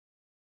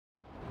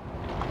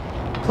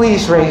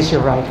Please raise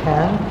your right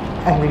hand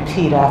and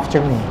repeat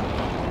after me.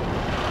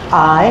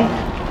 I,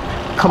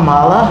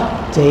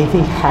 Kamala Davy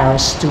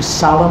Harris, do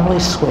solemnly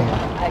swear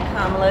I,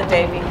 Kamala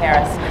Davy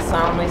Harris, do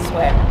solemnly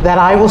swear that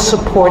I will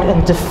support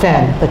and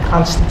defend the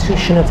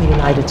Constitution of the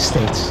United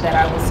States that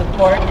I will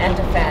support and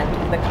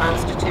defend the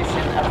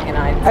Constitution of the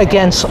United States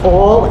against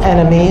all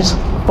enemies,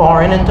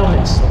 foreign and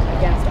domestic,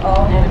 against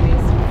all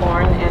enemies,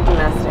 foreign and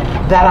domestic,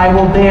 that I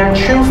will bear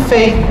true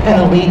faith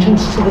and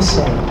allegiance to the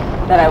same,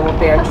 that I will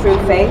bear true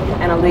faith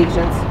and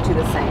allegiance to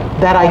the same,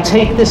 that I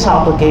take this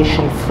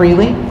obligation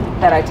freely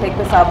that I take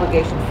this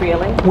obligation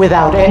freely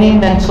without any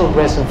mental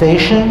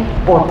reservation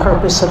or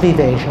purpose of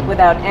evasion,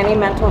 without any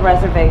mental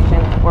reservation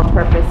or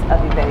purpose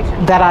of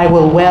evasion, that I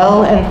will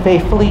well and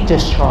faithfully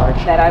discharge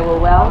that I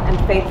will well and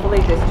faithfully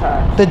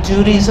discharge the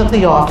duties of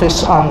the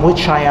office on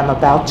which I am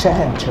about to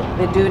enter.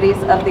 the duties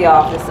of the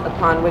office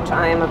upon which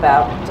I am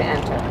about to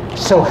enter.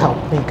 So help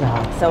me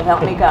God. So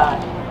help me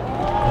God.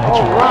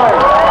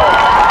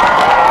 Congratulations.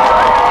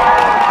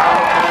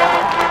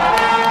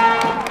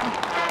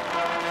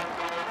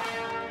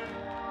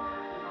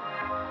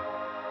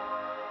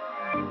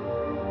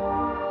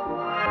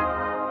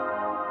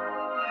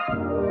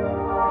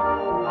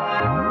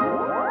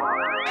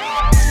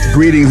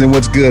 Greetings and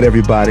what's good,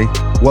 everybody.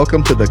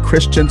 Welcome to the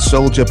Christian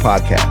Soldier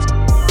Podcast,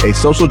 a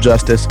social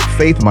justice,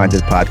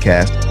 faith-minded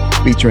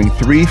podcast featuring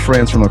three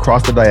friends from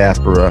across the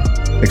diaspora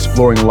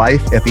exploring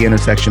life at the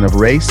intersection of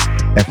race,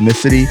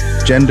 ethnicity,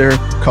 gender,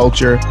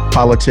 culture,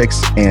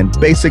 politics, and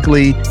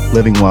basically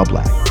living while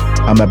Black.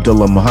 I'm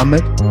Abdullah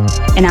Muhammad.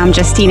 And I'm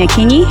Justina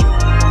Kingy.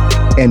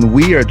 And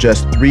we are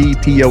just three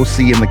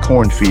POC in the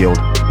cornfield,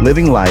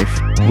 living life,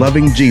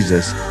 loving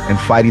Jesus, and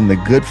fighting the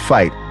good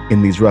fight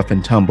in these rough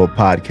and tumble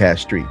podcast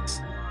streets.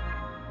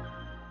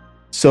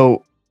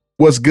 So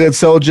what's good,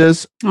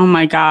 soldiers? Oh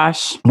my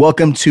gosh.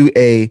 Welcome to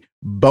a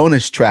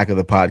bonus track of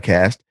the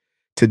podcast.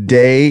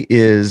 Today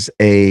is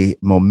a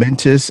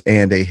momentous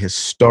and a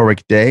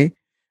historic day.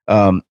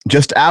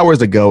 Just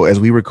hours ago, as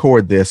we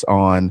record this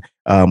on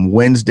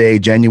Wednesday,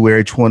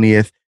 January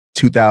 20th,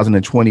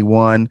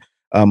 2021,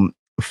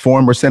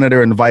 former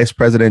Senator and Vice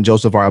President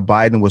Joseph R.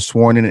 Biden was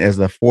sworn in as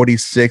the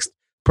 46th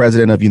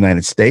President of the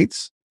United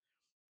States.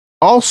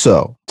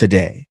 Also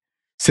today,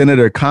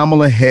 Senator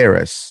Kamala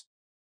Harris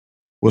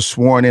was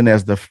sworn in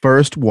as the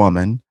first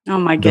woman, Oh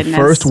my goodness. the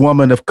first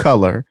woman of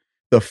color,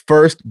 the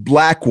first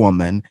Black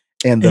woman,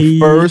 and the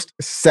first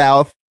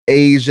South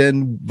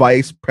Asian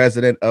Vice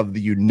President of the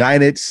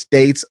United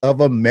States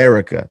of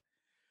America.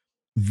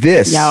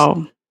 This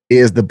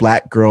is the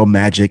Black Girl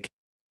Magic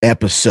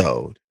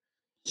episode.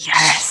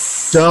 Yes.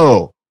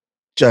 So,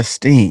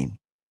 Justine,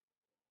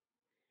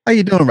 how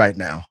you doing right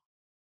now?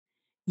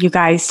 You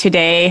guys,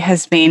 today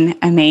has been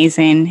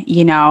amazing.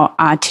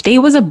 Today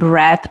was a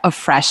breath of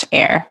fresh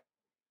air.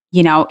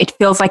 It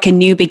feels like a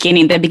new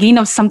beginning, the beginning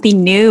of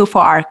something new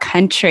for our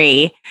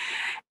country.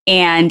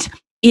 And,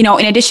 in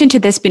addition to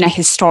this being a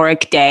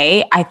historic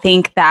day, I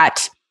think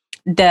that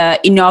the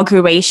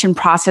inauguration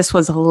process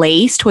was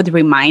laced with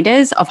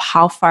reminders of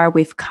how far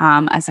we've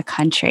come as a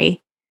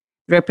country.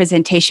 The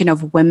representation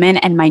of women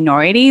and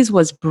minorities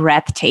was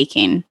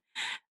breathtaking.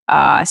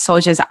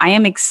 Soldiers, I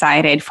am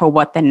excited for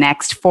what the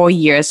next 4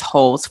 years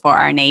holds for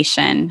our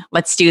nation.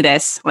 Let's do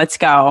this. Let's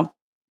go.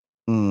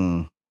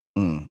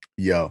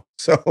 Yo,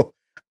 so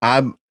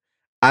I'm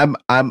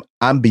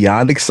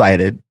beyond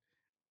excited.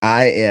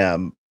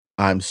 I'm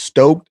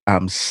stoked.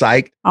 I'm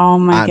psyched. Oh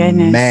my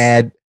goodness. I'm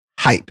mad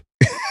hype.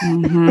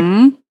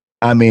 Mm-hmm.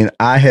 I mean,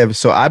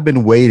 I've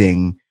been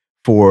waiting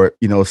for,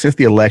 since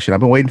the election, I've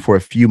been waiting for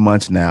a few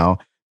months now.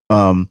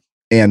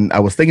 And I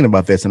was thinking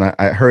about this, and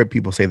I heard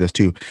people say this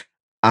too.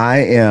 I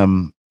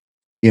am,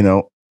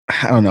 I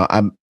don't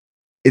know.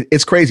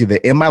 It's crazy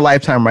that in my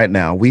lifetime right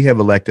now, we have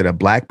elected a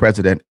Black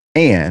president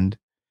and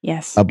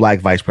a Black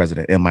vice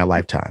president in my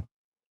lifetime.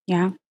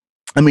 Yeah.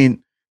 I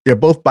mean, they're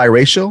both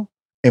biracial,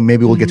 and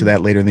maybe we'll get to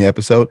that later in the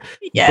episode.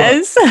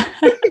 Yes.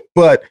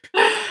 But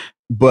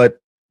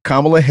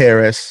Kamala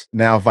Harris,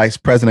 now Vice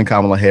President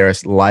Kamala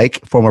Harris,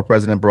 like former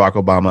President Barack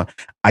Obama,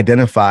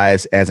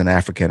 identifies as an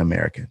African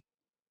American.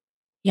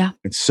 Yeah.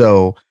 And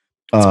so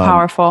it's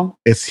powerful.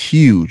 It's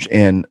huge.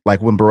 And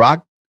like when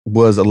Barack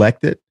was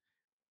elected,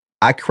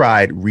 I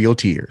cried real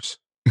tears.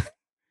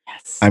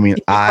 Yes. I mean,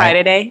 I cried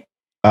today.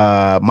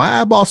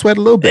 My eyeball sweat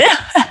a little bit.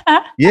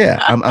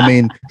 Yeah. I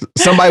mean,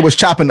 somebody was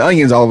chopping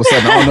onions all of a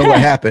sudden. I don't know what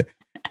happened.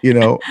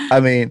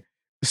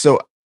 So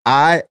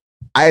I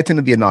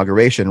attended the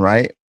inauguration,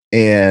 right?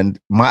 And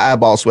my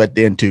eyeball sweat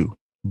then too.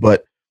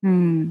 But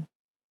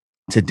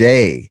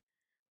today,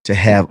 to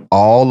have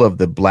all of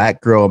the Black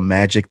girl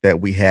magic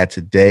that we had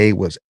today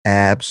was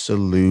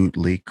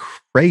absolutely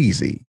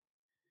crazy.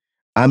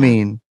 I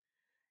mean,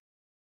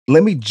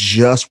 let me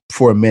just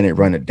for a minute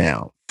run it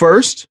down.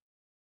 First,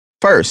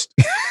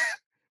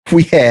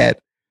 we had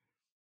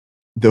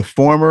the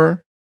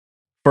former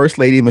First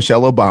Lady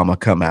Michelle Obama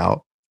come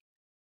out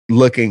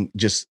looking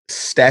just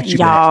statue.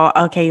 Y'all,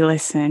 okay,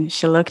 listen.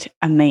 She looked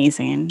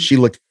amazing. She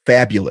looked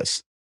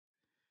fabulous.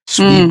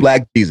 Sweet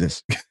Black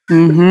Jesus.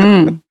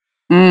 Mm-hmm.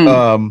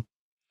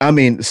 I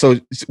mean, so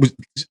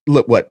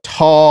look, what,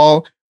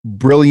 tall,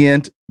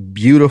 brilliant,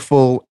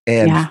 beautiful,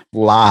 and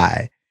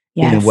fly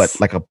in what,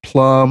 Yes. like a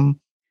plum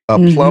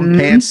Mm-hmm.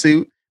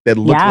 pantsuit that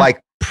looked Yeah.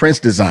 like Prince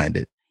designed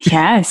it.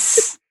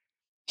 Yes.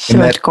 She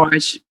And looked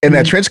gorgeous. And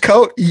that trench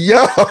coat,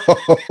 yo.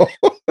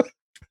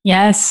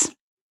 Yes.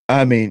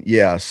 I mean,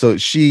 yeah. So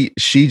she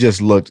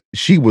just looked.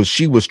 She was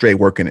straight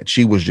working it.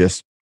 She was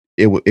just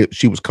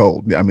she was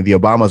cold. I mean, the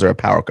Obamas are a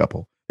power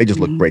couple. They just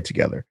look great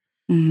together.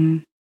 Mm-hmm.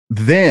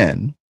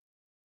 Then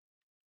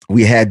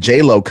we had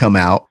J-Lo come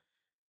out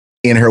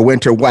in her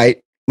winter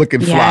white,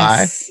 looking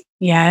fly.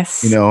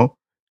 Yes. You know,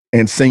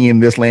 and singing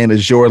 "This Land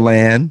Is Your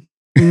Land."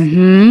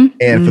 Mm-hmm.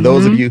 And for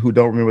those of you who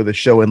don't remember the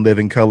show In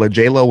Living Color,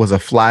 J-Lo was a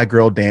fly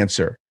girl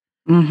dancer.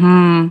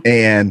 Mm-hmm.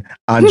 And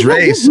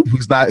Andres,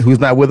 who's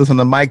not with us on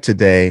the mic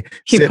today,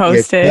 he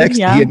posted,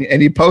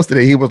 he posted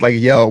it. He was like,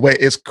 "Yo, wait,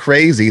 it's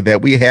crazy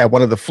that we had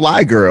one of the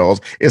fly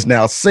girls is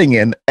now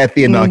singing at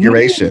the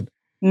inauguration."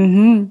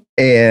 Mm-hmm.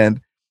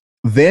 And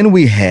then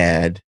we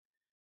had,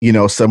 you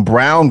know, some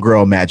brown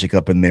girl magic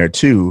up in there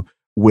too,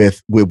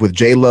 with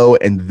J-Lo,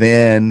 and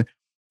then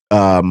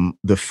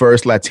the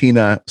first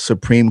Latina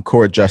Supreme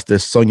Court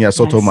Justice Sonia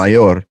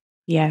Sotomayor.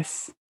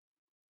 Yes.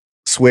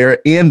 Swear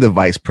in the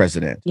vice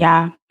president.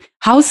 Yeah.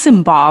 How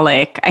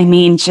symbolic. I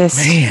mean, just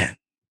man,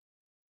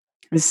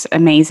 it was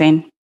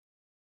amazing.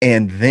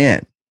 And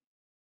then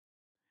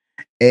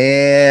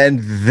then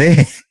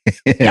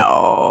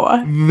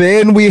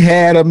we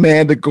had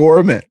Amanda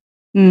Gorman.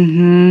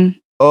 Mm-hmm.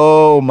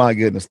 Oh my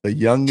goodness, the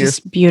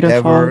youngest just beautiful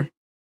ever.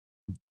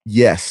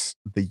 Yes,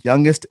 the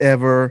youngest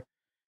ever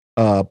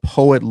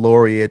poet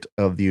laureate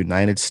of the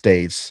United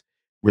States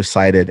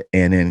recited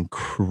an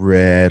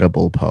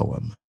incredible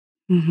poem.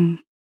 Mm-hmm.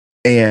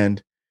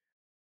 And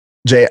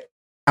Jay,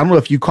 I don't know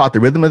if you caught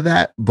the rhythm of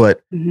that,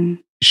 but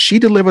she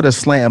delivered a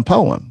slam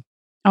poem.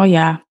 Oh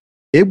yeah.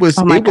 It was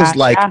like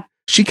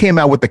she came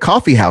out with the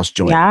coffee house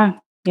joint.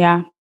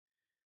 Yeah.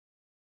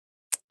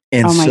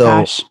 And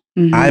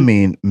I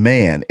mean,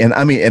 man,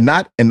 and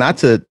not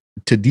to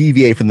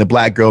deviate from the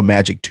black girl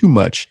magic too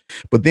much,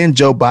 but then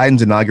Joe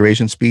Biden's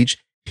inauguration speech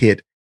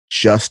hit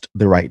just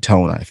the right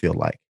tone, I feel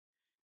like.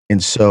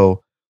 And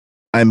so,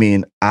 I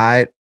mean,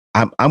 I'm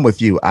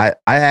with you. I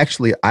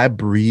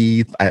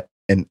breathe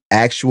an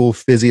actual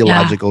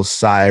physiological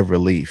sigh of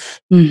relief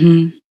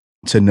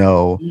to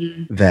know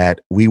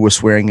that we were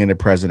swearing in a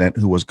president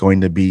who was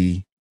going to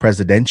be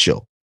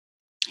presidential.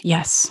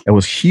 Yes. It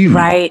was huge.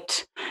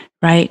 Right.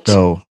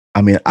 So,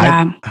 I mean,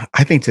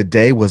 I think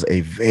today was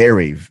a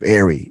very,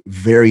 very,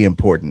 very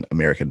important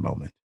American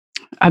moment.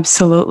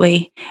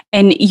 Absolutely.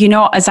 And, you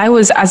know, as I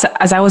was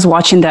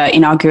watching the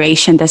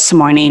inauguration this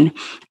morning,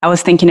 I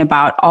was thinking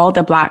about all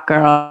the Black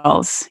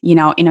girls, you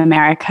know, in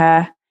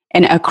America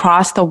and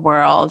across the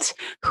world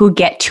who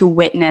get to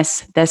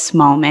witness this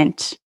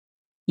moment,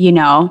 you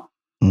know,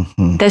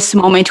 this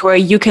moment where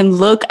you can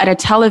look at a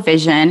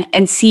television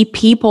and see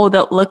people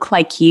that look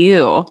like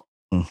you,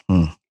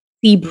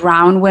 see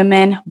brown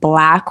women,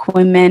 Black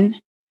women,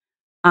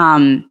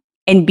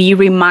 and be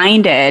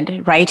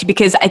reminded, right?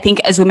 Because I think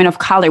as women of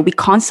color, we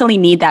constantly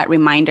need that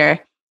reminder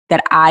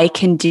that I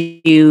can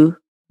do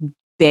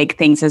big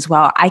things as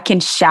well. I can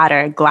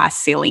shatter glass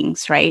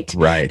ceilings, right?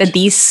 Right. That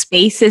these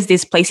spaces,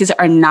 these places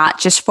are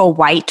not just for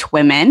white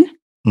women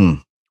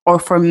or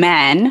for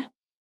men,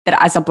 that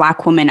as a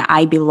Black woman,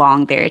 I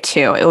belong there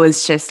too. It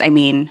was just, I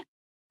mean,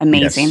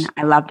 amazing. Yes.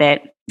 I loved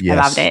it. Yes.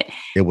 I loved it.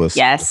 It was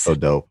so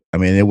dope. I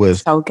mean, it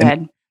was so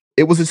good.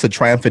 It was just a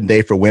triumphant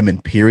day for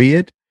women,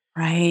 period.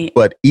 Right.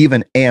 But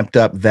even amped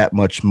up that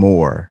much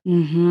more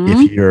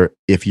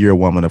if you're a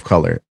woman of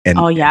color and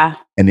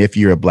and if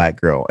you're a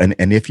Black girl and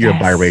if you're a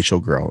biracial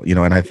girl, you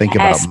know, and I think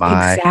about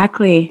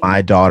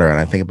my daughter and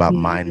I think about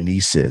my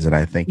nieces and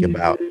I think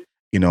about,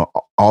 you know,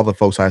 all the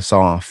folks I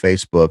saw on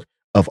Facebook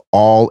of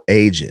all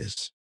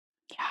ages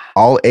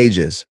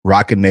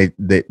rocking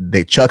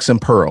they Chucks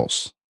and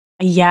pearls.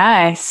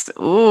 Yes.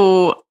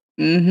 Ooh.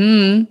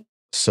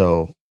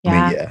 So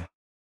I mean,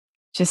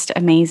 just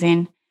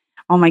amazing.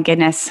 Oh my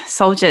goodness.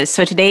 So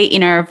today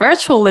in our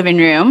virtual living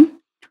room,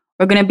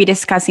 we're going to be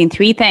discussing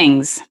 3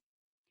 things.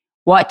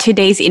 What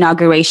today's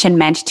inauguration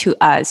meant to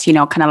us, you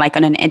know, kind of like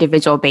on an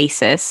individual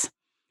basis.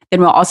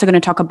 Then we're also going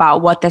to talk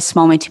about what this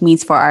moment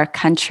means for our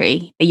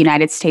country, the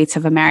United States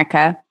of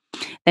America.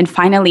 Then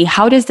finally,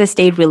 how does this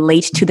day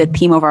relate to the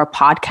theme of our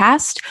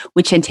podcast,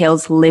 which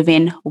entails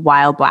living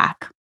while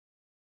Black?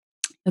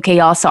 Okay,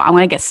 y'all. So I'm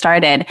going to get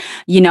started.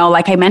 You know,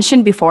 like I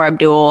mentioned before,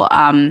 Abdul,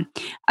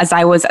 as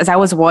I was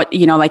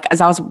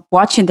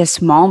watching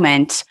this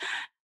moment,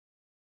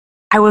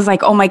 I was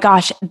like, oh my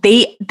gosh,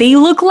 they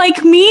look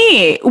like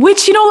me,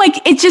 which, you know,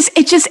 like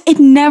it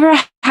never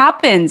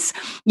happens.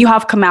 You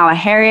have Kamala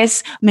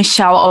Harris,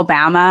 Michelle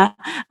Obama,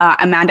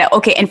 Amanda.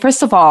 Okay. And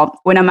first of all,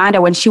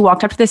 when she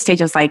walked up to the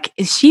stage, I was like,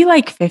 is she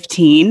like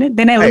 15?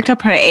 Then I looked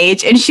up her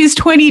age and she's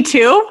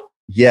 22.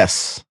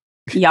 Yes.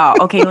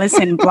 Y'all, okay,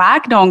 listen,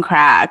 Black don't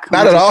crack.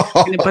 Not at all.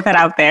 I'm gonna put that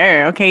out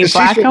there. Okay, she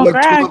Black don't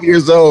crack. 12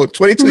 years old,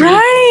 22.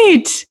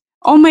 Right.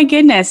 Oh my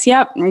goodness.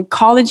 Yep.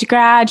 College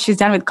grad. She's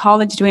done with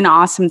college, doing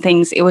awesome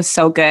things. It was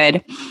so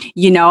good,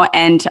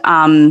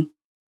 and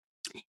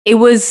it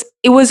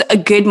was a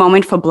good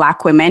moment for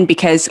Black women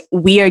because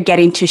we are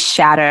getting to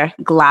shatter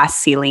glass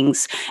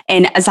ceilings.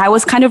 And as I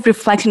was kind of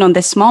reflecting on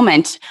this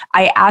moment,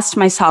 I asked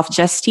myself,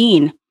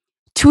 Justine,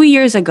 2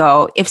 years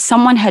ago, if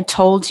someone had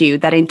told you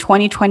that in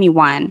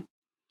 2021,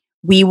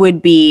 we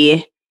would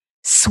be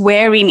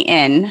swearing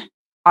in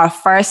our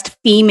first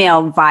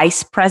female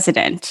vice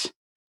president,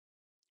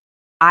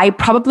 I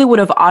probably would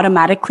have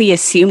automatically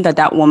assumed that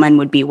that woman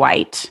would be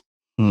white.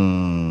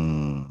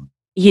 I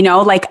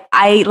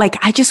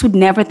just would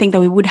never think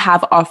that we would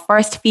have our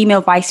first female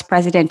vice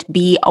president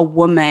be a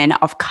woman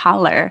of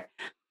color.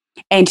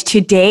 And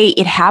today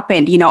it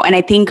happened, and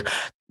I think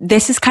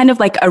this is kind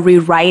of like a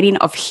rewriting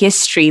of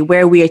history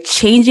where we are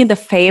changing the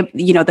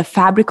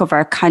fabric of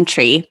our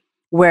country,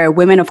 where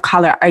women of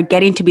color are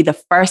getting to be the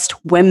first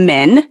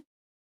women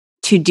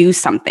to do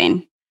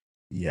something.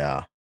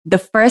 Yeah. The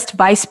first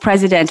vice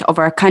president of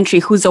our country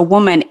who's a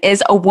woman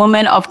is a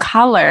woman of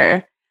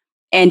color.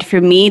 And for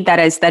me, that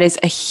is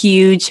a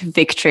huge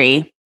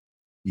victory.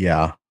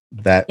 Yeah.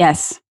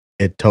 Yes.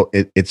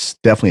 It's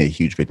definitely a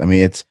huge victory. I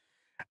mean,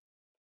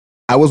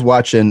 I was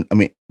watching,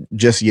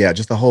 just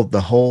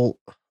the whole,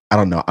 I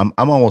don't know. I'm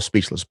almost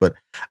speechless, but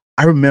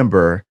I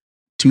remember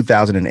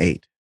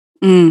 2008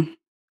 when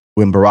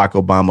Barack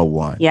Obama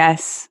won.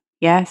 Yes.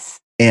 Yes.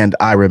 And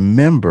I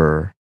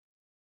remember,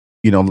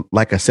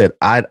 like I said,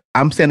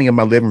 I'm standing in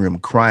my living room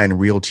crying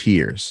real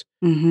tears.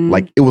 Mm-hmm.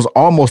 Like it was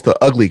almost the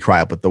ugly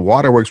cry, but the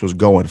waterworks was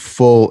going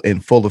in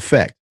full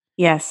effect.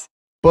 Yes.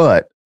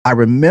 But I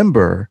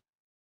remember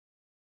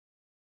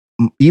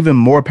even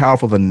more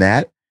powerful than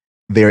that.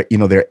 They're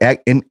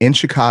in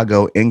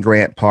Chicago in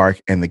Grant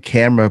Park, and the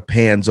camera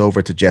pans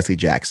over to Jesse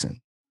Jackson.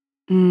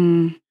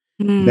 Mm-hmm.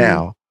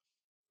 Now,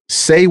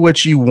 say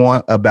what you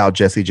want about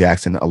Jesse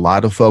Jackson. A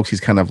lot of folks, he's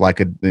kind of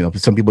like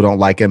some people don't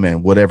like him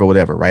and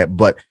whatever, right?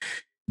 But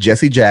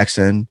Jesse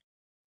Jackson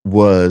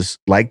was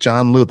like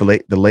John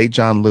Lewis, the late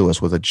John Lewis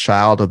was a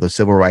child of the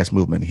civil rights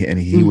movement.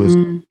 He was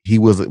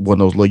one of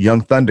those little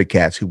young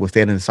Thundercats who was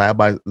standing side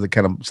by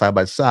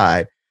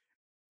side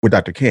with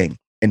Dr. King.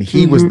 And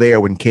he was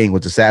there when King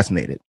was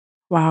assassinated.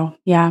 Wow.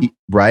 Yeah.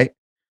 Right.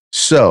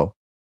 So,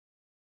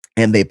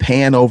 and they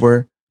pan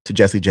over to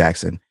Jesse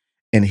Jackson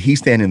and he's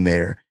standing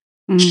there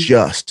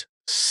just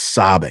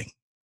sobbing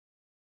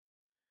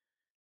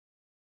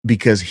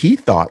because he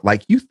thought,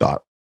 like you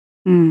thought,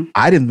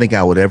 I didn't think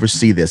I would ever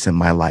see this in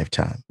my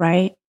lifetime.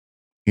 Right.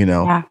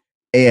 Yeah.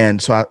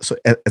 And so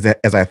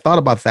as I thought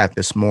about that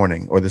this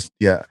morning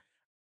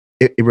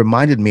it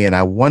reminded me, and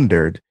I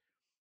wondered,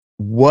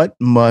 what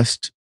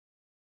must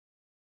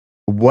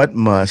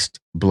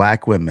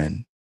Black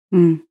women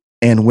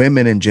and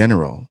women in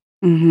general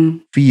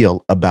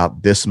feel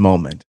about this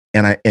moment?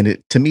 And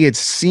to me, it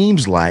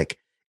seems like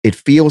it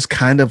feels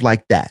kind of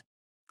like that.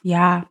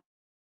 Yeah.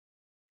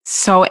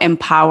 So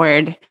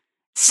empowered.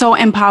 So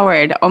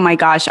empowered. Oh my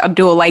gosh,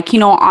 Abdul.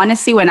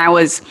 Honestly,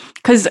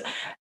 because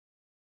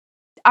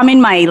I'm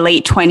in my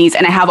late 20s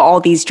and I have all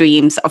these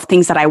dreams of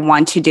things that I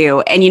want to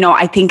do. And,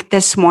 I think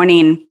this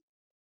morning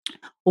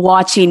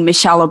watching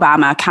Michelle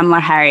Obama, Kamala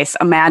Harris,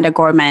 Amanda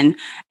Gorman,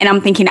 and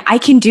I'm thinking, I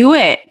can do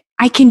it.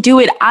 I can do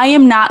it. I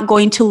am not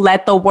going to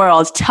let the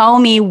world tell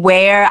me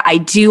where I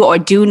do or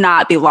do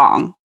not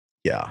belong.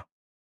 Yeah.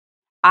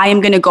 I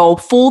am going to go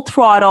full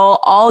throttle,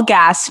 all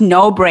gas,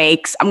 no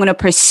brakes. I'm going to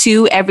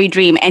pursue every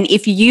dream. And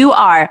if you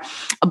are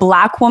a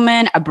Black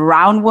woman, a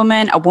brown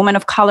woman, a woman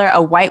of color,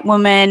 a white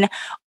woman,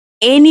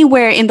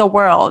 anywhere in the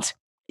world,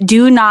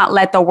 do not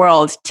let the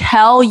world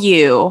tell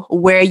you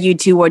where you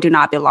do or do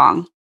not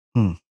belong.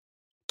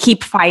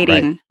 Keep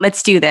fighting. Right.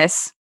 Let's do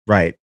this.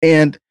 Right.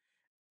 And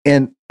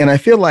I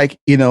feel like,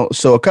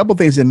 so a couple of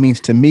things it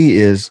means to me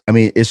is,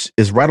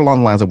 it's right along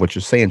the lines of what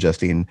you're saying,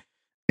 Justine.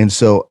 And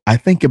so I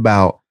think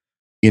about,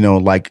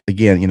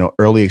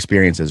 early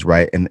experiences,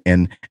 right?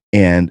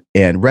 And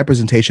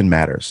representation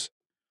matters.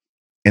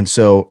 And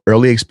so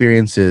early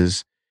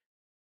experiences,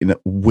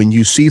 when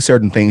you see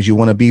certain things, you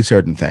want to be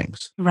certain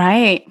things.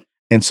 Right.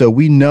 And so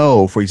we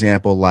know, for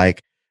example,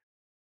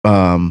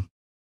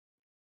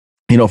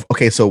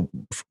 okay, so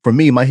for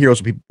me, my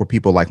heroes were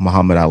people like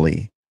Muhammad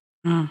Ali.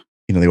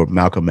 They were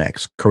Malcolm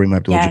X, Kareem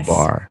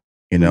Abdul-Jabbar.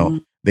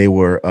 Yes. They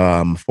were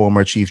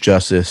former Chief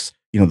Justice,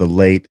 the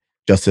late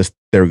Justice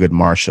Thurgood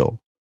Marshall.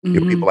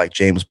 People like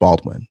James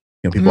Baldwin.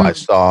 People I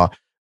saw,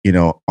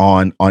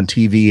 on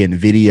TV and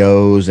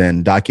videos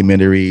and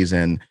documentaries,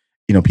 and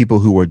people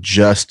who were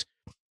just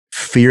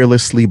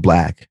fearlessly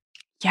Black.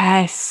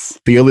 Yes.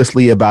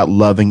 Fearlessly about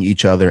loving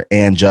each other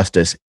and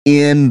justice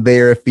in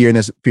their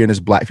fearless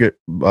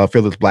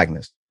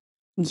Blackness.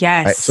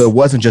 Yes. Right? So it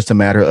wasn't just a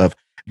matter of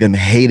them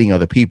hating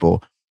other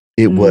people.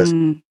 It was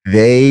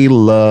they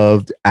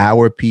loved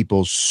our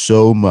people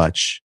so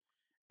much,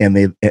 and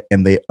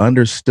they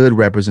understood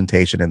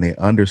representation, and they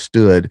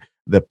understood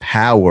the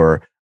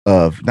power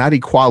of not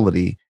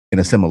equality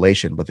and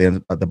assimilation, but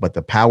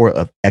the power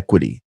of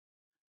equity.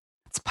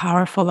 It's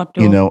powerful,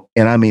 Abdul. You know,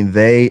 and I mean,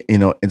 they, you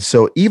know, and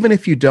so even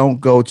if you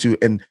don't go to,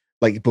 and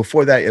like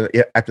before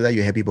that, after that,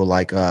 you had people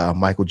like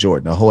Michael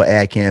Jordan, the whole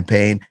ad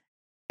campaign.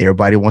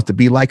 Everybody wants to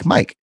be like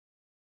Mike,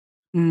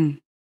 Mm,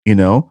 you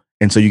know,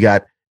 and so you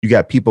got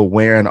people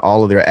wearing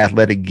all of their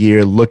athletic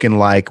gear, looking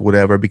like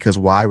whatever, because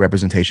why?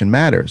 Representation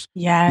matters.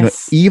 You know,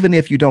 yes. even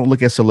if you don't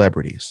look at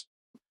celebrities,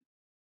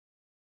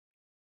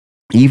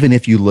 even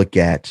if you look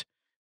at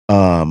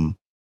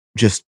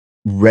just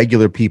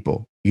regular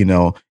people, you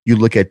know, you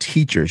look at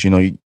teachers, you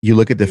know, you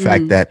look at the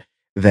fact Mm,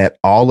 that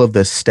all of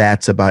the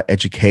stats about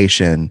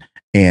education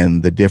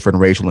and the different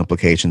racial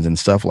implications and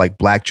stuff, like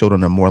black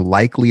children are more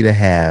likely to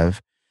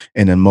have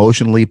an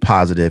emotionally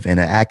positive and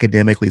an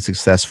academically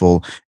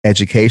successful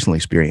educational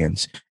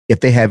experience if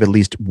they have at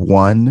least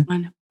one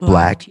one black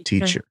black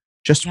teacher. teacher,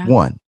 just Yeah.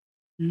 one.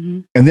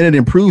 Mm-hmm. And then it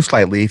improves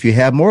slightly if you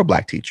have more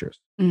black teachers.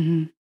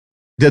 Mm-hmm.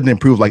 Doesn't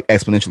improve like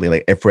exponentially,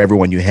 like if for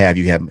everyone you have,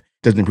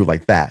 doesn't improve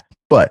like that.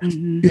 But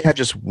Mm-hmm. you have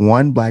just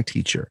one black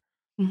teacher,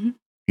 Mm-hmm.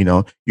 you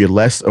know,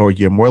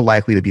 you're more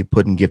likely to be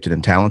put in gifted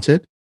and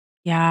talented,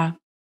 Yeah.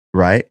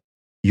 right?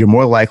 You're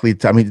more likely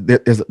to, I mean,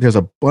 there's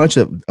a bunch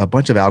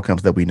of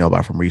outcomes that we know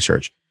about from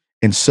research.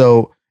 And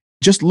so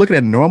just looking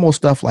at normal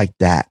stuff like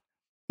that,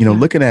 you know, Yeah.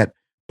 looking at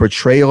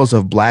portrayals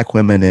of black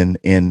women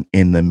in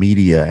the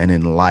media and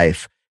in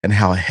life and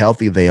how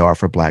healthy they are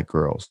for black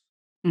girls.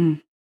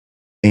 Mm.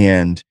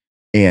 And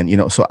you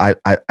know, so I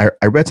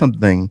read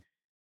something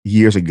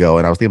years ago,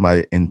 and I was thinking about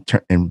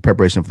it in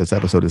preparation for this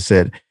episode. It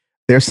said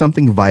there's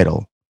something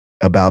vital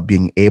about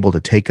being able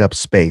to take up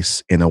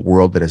space in a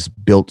world that is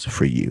built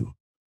for you.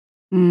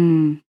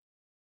 Mm.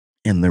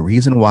 And the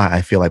reason why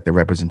I feel like the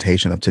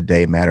representation of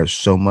today matters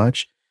so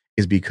much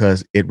is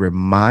because it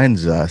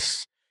reminds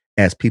us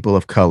as people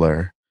of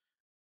color,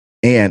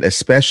 and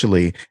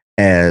especially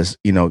as,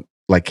 you know,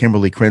 like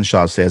Kimberly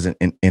Crenshaw says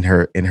in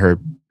her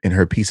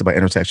piece about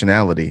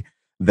intersectionality,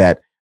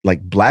 that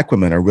like black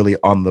women are really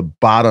on the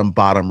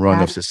bottom rung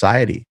Yeah. of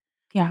society.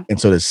 Yeah. And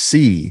so to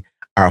see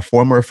our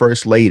former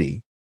first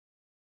lady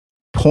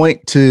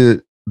point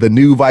to the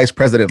new vice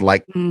president,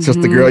 like, sister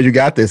Mm-hmm. girl, you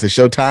got this. It's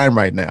showtime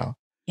right now.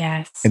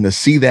 Yes. And to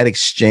see that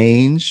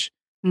exchange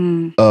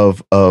Mm.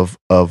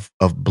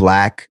 of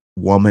black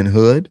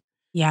womanhood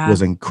Yeah.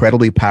 was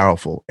incredibly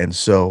powerful. And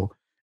so,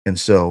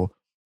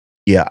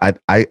 yeah,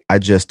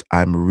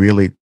 I'm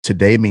really,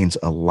 today means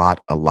a lot,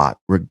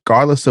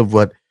 regardless of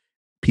what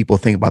people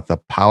think about the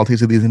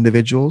politics of these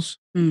individuals.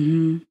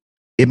 Mm-hmm.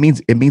 It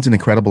means an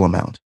incredible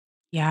amount.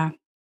 Yeah.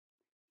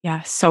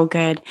 Yeah. So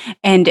good.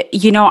 And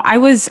you know, I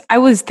was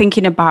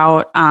thinking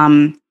about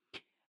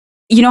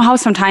you know how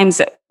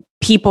sometimes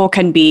people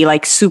can be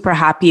like super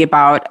happy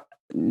about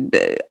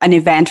an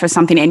event or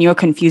something and you're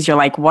confused, you're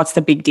like, what's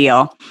the big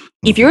deal?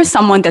 If you're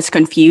someone that's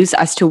confused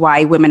as to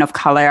why women of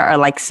color are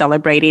like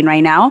celebrating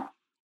right now,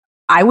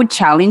 I would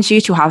challenge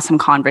you to have some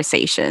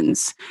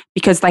conversations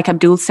because, like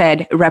Abdul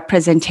said,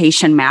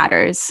 representation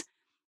matters.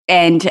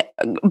 And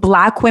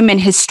Black women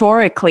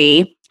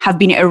historically have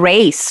been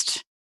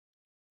erased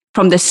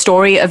from the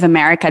story of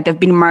America. They've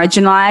been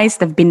marginalized,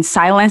 they've been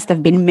silenced,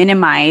 they've been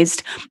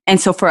minimized. And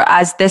so for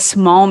us, this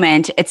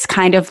moment, it's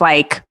kind of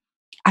like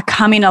a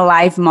coming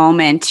alive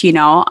moment, you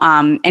know,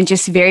 and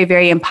just very,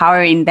 very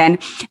empowering. Then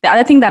the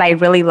other thing that I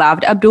really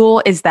loved,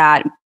 Abdul, is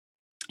that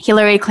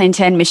Hillary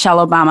Clinton,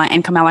 Michelle Obama,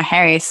 and Kamala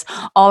Harris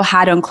all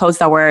had on clothes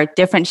that were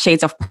different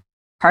shades of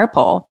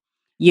purple,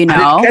 you I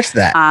know? didn't catch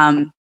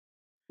that.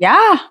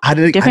 Yeah, I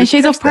didn't different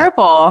shades of catch that.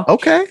 purple.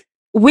 Okay.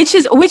 Which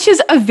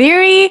is a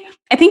very,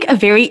 I think, a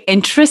very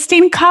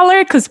interesting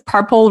color because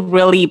purple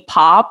really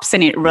pops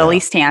and it really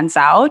stands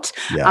out.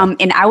 Yeah.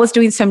 And I was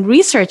doing some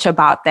research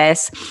about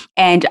this,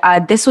 and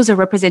this was a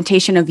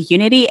representation of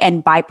unity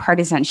and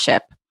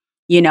bipartisanship,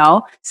 you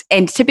know?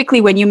 And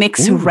typically when you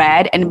mix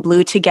red and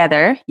blue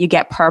together, you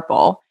get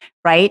purple,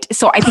 right?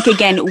 So I think,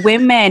 again,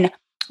 women,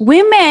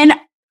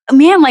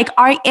 man, like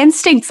our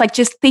instincts, like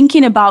just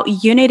thinking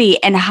about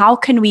unity and how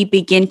can we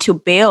begin to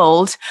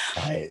build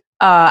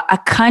a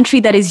country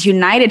that is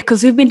united,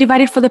 because we've been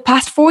divided for the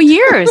past 4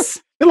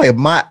 years. Like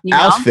my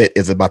outfit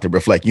is about to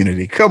reflect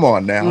unity. Come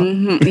on now.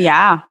 Mm-hmm.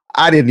 Yeah.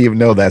 I didn't even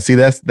know that. See,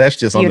 that's just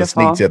Beautiful. on the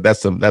sneak tip.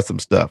 That's some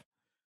stuff.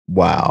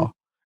 Wow.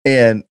 Mm-hmm.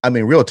 And I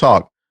mean, real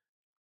talk.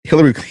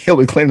 Hillary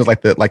Clinton is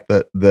like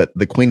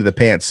the queen of the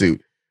pantsuit.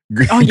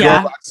 Oh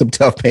yeah, some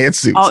tough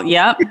pantsuits. Oh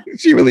yeah,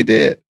 she really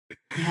did.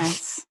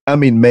 Yes. I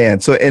mean, man.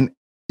 So, and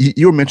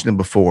you were mentioning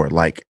before,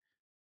 like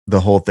the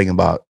whole thing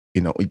about,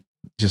 you know,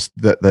 just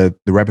the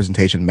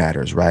representation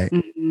matters, right?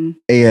 Mm-hmm.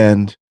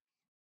 And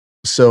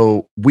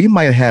so we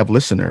might have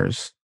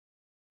listeners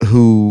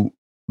who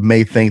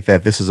may think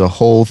that this is a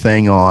whole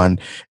thing on,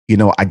 you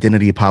know,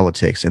 identity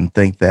politics, and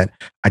think that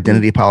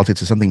identity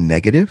politics is something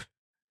negative.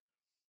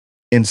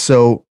 And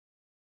so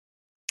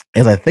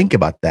as I think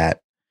about that,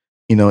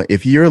 you know,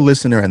 if you're a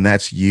listener and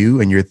that's you,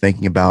 and you're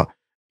thinking about,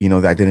 you know,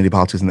 the identity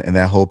politics and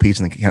that whole piece,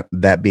 and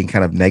that being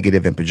kind of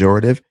negative and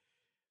pejorative,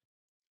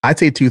 I'd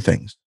say two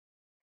things.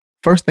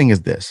 First thing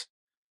is this: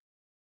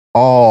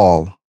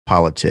 all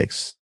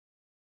politics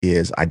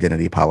is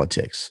identity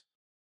politics.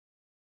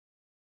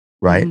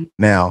 right?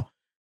 Now,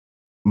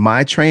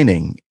 my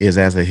training is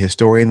as a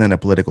historian and a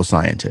political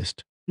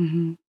scientist.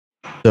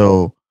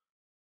 So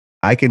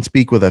I can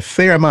speak with a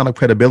fair amount of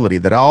credibility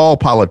that all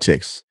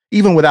politics,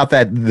 even without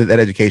that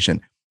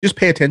education, just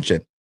pay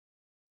attention,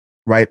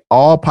 right?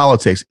 All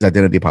politics is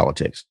identity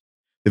politics.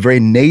 The very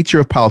nature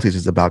of politics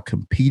is about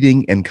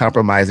competing and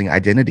compromising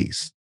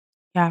identities.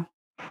 Yeah.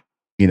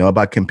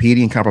 About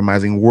competing and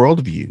compromising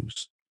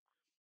worldviews.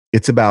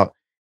 It's about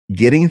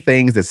getting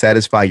things that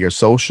satisfy your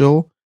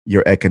social,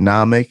 your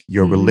economic,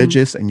 your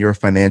religious, and your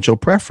financial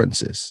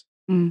preferences.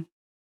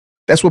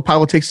 That's what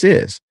politics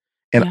is.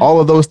 And all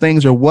of those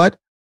things are what?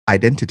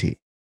 Identity.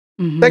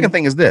 Second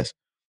thing is this.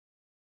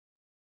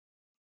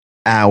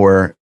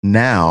 Our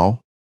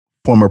now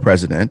former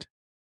president,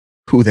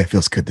 who that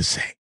feels good to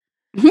say,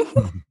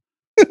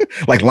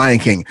 like Lion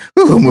King,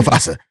 ooh,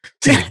 Mufasa.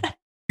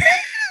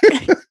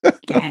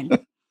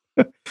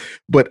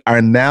 But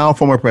our now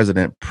former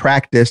president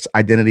practiced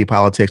identity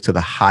politics to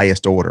the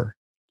highest order.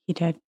 He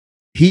did.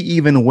 He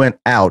even went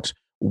out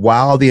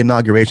while the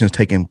inauguration is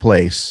taking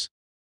place.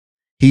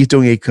 He's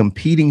doing a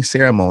competing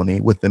ceremony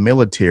with the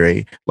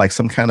military, like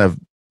some kind of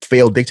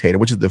failed dictator,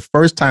 which is the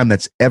first time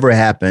that's ever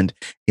happened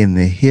in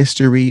the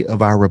history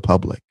of our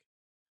republic.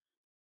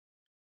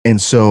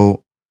 And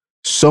so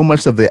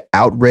much of the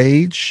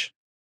outrage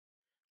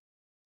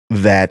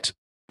that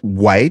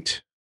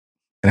white,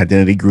 an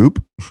identity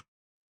group,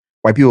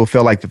 white people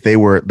felt like that they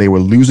were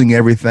losing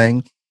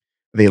everything.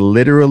 They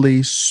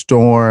literally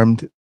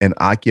stormed and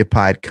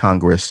occupied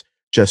Congress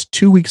just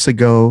 2 weeks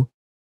ago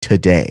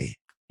today.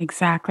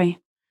 Exactly.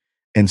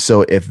 And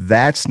so if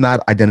that's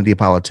not identity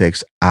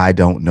politics, I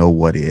don't know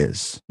what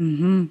is.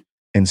 And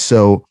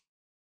so,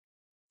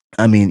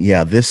 I mean,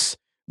 yeah, that's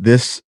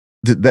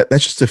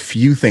just a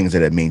few things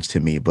that it means to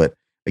me. But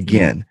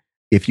again,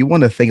 if you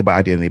want to think about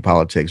identity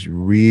politics,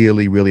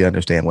 really, really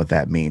understand what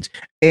that means.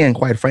 And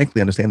quite frankly,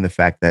 understand the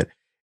fact that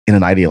in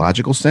an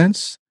ideological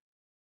sense,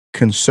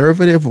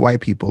 conservative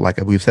white people, like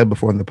we've said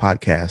before in the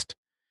podcast,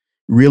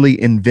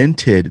 really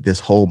invented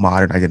this whole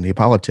modern identity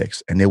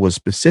politics. And it was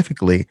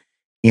specifically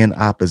in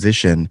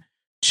opposition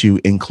to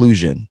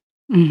inclusion,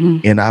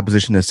 in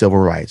opposition to civil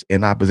rights,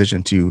 in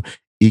opposition to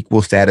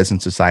equal status in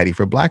society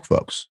for Black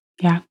folks.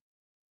 Yeah.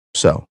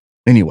 So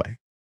anyway,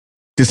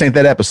 this ain't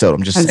that episode.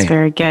 I'm just saying. That's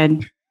very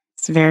good.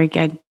 It's very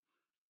good.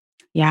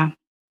 Yeah.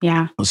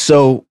 Yeah.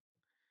 So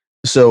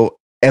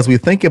as we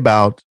think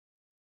about,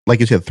 like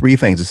you said, three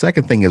things. The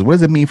second thing is, what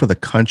does it mean for the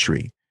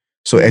country?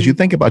 So as you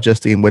think about,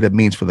 Justine, what it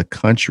means for the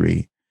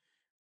country,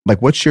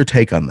 like, what's your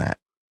take on that?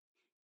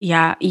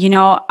 Yeah,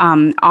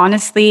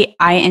 honestly,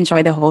 I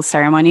enjoy the whole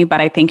ceremony, but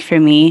I think for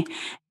me,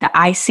 the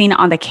icing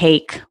on the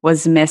cake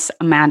was Miss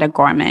Amanda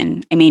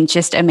Gorman. I mean,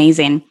 just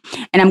amazing.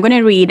 And I'm going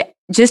to read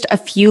just a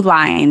few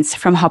lines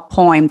from her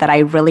poem that I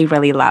really,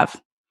 really love.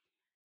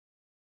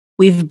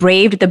 We've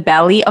braved the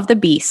belly of the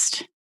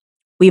beast.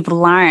 We've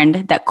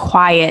learned that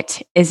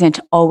quiet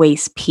isn't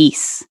always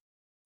peace.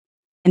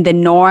 And the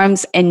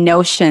norms and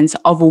notions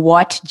of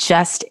what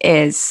just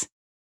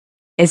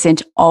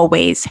isn't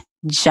always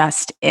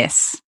just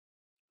is.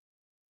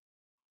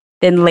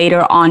 Then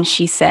later on,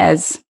 she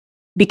says,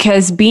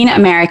 because being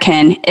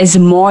American is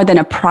more than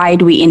a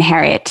pride we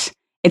inherit.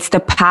 It's the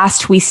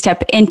past we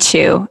step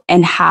into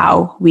and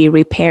how we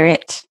repair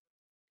it.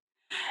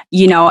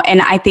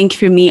 And I think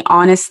for me,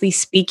 honestly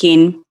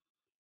speaking,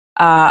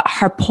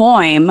 her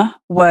poem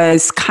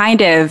was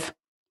kind of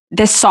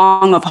this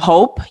song of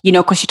hope,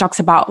 because she talks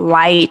about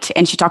light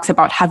and she talks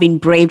about having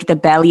braved the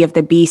belly of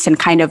the beast and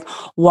kind of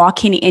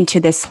walking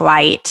into this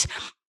light.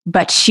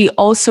 But she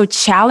also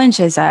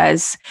challenges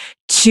us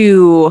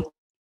to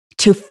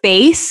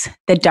face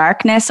the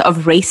darkness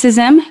of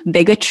racism,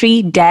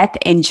 bigotry, death,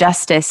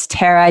 injustice,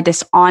 terror,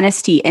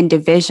 dishonesty, and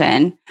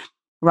division,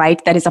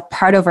 right? That is a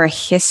part of our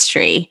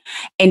history.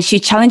 And she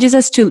challenges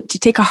us to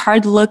take a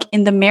hard look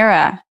in the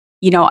mirror,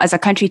 as a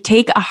country,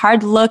 take a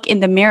hard look in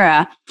the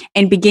mirror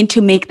and begin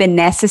to make the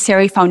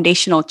necessary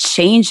foundational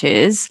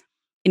changes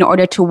in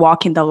order to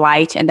walk in the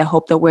light and the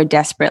hope that we're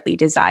desperately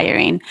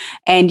desiring.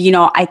 And,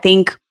 I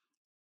think,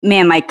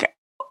 man, like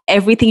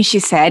everything she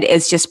said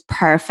is just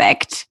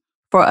perfect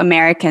for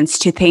Americans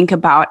to think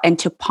about and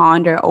to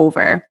ponder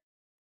over.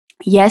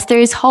 Yes, there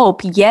is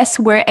hope. Yes,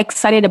 we're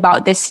excited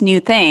about this new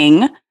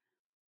thing,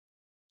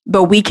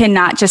 but we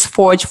cannot just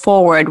forge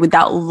forward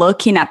without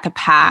looking at the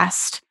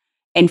past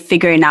and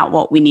figuring out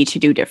what we need to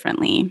do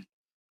differently.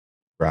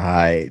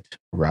 Right.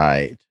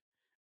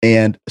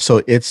 And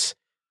so it's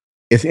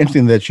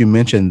interesting that you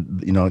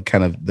mentioned,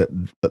 kind of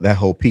that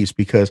whole piece,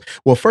 because,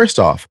 well, first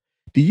off,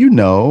 do you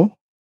know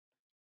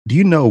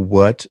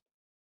what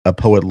a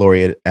poet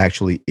laureate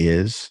actually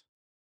is?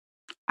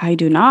 I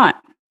do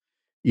not.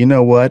 You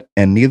know what?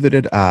 And neither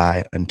did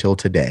I until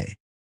today.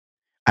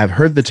 I've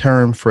heard the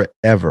term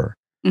forever,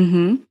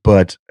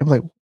 but I'm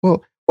like,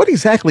 well, what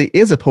exactly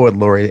is a poet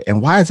laureate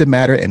and why does it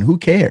matter and who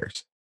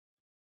cares?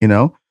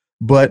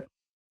 But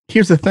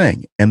here's the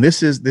thing. And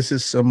this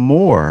is some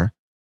more,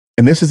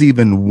 and this is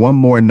even one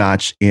more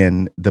notch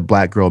in the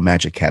Black Girl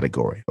Magic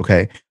category.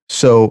 Okay.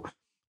 So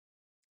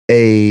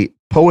a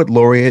poet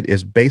laureate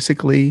is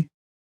basically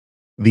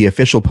the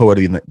official poet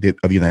of the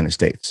United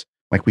States.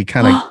 Like we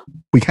kind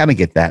of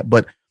get that,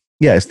 but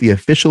yeah, it's the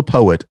official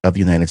poet of the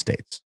United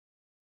States.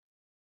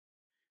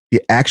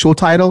 The actual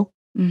title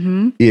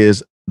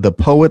is the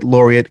Poet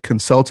Laureate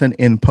Consultant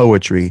in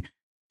Poetry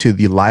to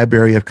the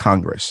Library of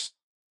Congress.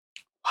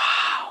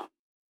 Wow.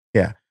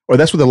 Yeah. Or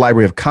that's what the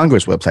Library of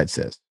Congress website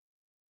says.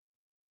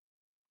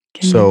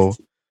 So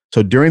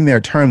during their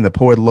term, the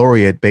Poet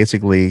Laureate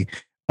basically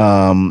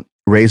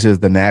raises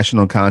the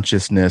national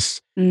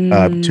consciousness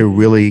to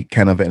really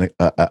kind of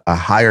a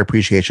higher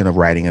appreciation of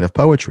writing and of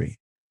poetry.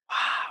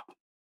 Wow.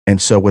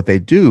 And so what they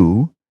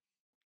do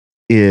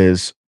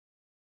is,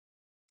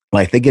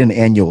 like, they get an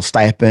annual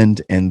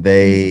stipend, and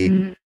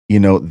they, you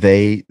know,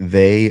 they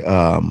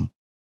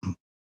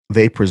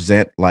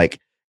present, like,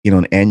 you know,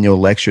 an annual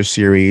lecture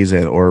series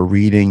or a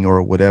reading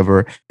or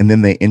whatever, and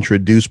then they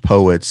introduce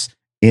poets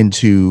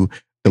into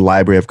the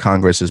Library of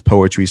Congress's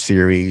poetry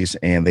series,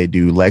 and they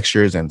do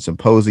lectures and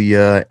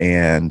symposia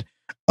and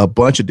a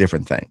bunch of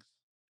different things.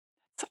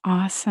 That's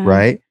awesome.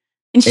 Right?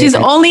 And she's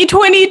only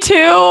 22.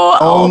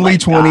 Only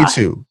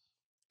 22.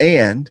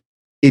 And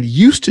it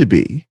used to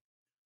be,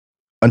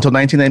 until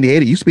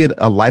 1998, it used to be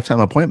a lifetime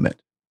appointment.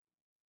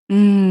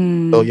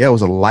 So yeah, it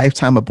was a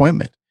lifetime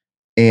appointment.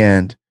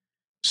 And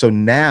so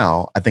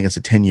now I think it's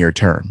a 10-year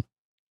term.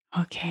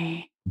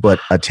 Okay. But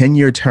a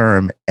 10-year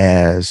term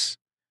as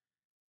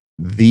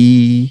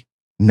the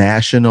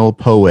national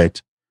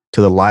poet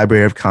to the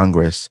Library of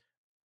Congress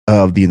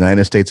of the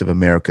United States of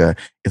America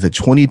is a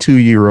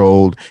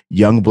 22-year-old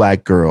young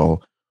Black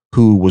girl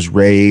who was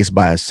raised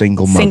by a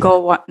single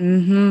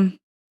mother.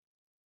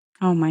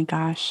 Oh my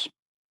gosh.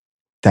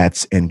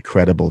 That's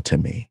incredible to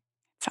me.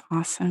 It's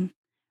awesome.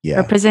 Yeah.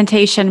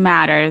 Representation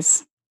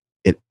matters.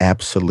 It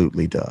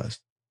absolutely does.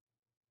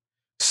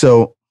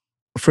 So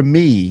for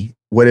me,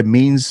 what it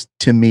means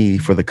to me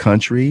for the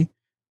country,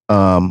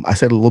 I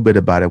said a little bit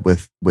about it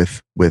with you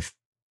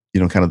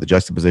know, kind of the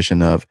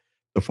juxtaposition of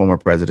the former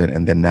president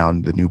and then now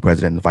the new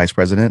president and the vice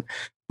president.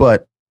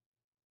 But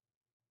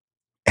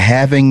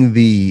having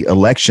the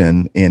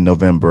election in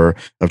November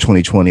of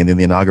 2020 and then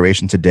the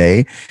inauguration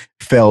today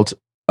felt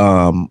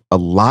a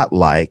lot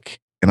like,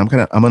 and I'm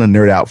gonna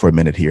nerd out for a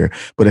minute here,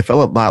 but it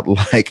felt a lot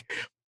like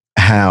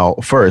how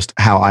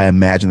I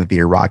imagine that the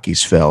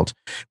Iraqis felt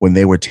when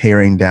they were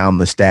tearing down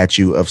the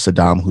statue of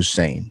Saddam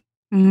Hussein.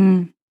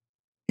 You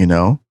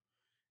know?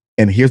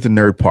 And here's the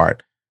nerd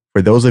part.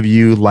 For those of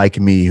you like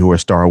me who are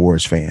Star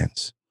Wars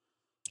fans,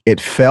 it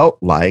felt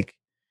like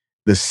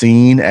the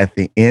scene at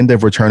the end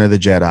of Return of the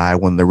Jedi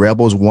when the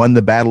rebels won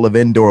the Battle of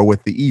Endor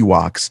with the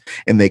Ewoks,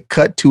 and they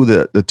cut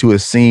to a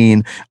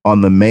scene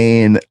on the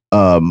main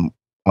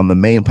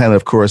planet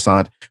of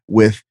Coruscant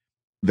with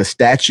the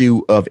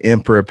statue of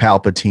Emperor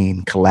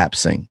Palpatine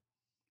collapsing,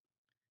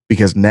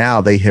 because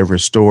now they have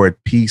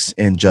restored peace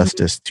and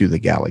justice to the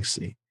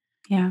galaxy.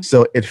 Yeah.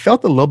 So it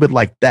felt a little bit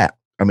like that.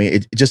 I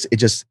mean,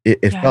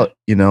 it felt,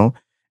 you know,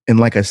 and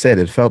like I said,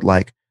 it felt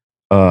like,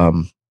 I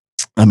mean,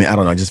 I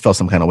don't know, I just felt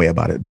some kind of way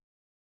about it.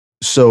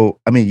 So,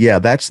 I mean, yeah,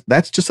 that's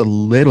just a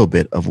little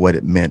bit of what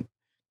it meant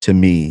to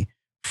me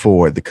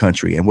for the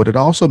country. And what it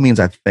also means,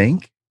 I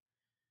think,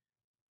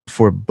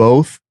 for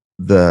both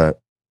the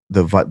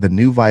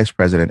new vice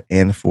president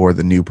and for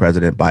the new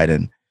President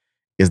Biden,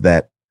 is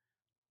that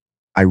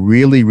I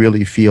really,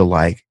 really feel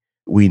like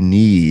we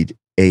need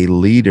a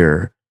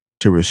leader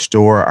to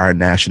restore our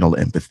national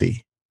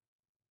empathy.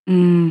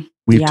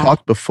 We've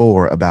talked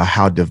before about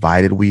how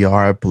divided we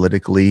are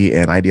politically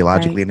and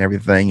ideologically and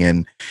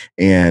everything,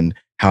 and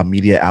how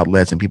media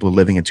outlets and people are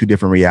living in two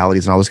different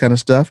realities and all this kind of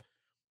stuff.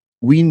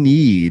 We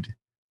need,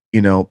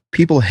 you know,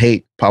 people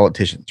hate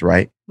politicians,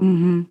 right?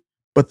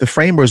 But the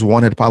framers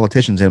wanted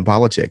politicians in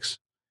politics.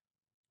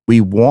 We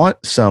want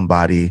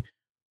somebody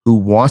who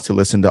wants to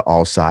listen to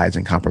all sides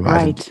and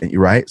compromise,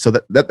 right? So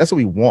that's what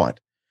we want.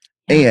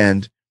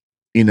 And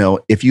you know,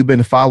 if you've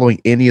been following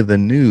any of the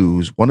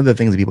news, one of the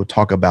things that people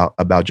talk about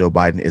Joe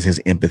Biden is his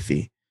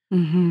empathy.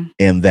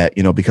 And that,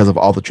 you know, because of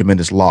all the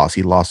tremendous loss,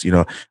 he lost, you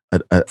know,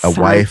 a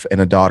wife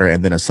and a daughter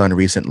and then a son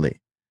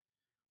recently.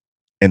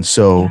 And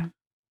so,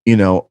 you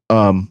know,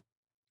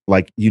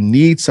 like, you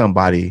need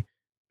somebody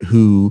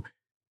who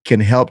can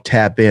help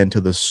tap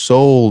into the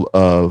soul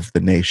of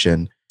the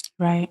nation,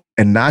 right,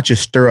 and not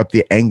just stir up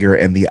the anger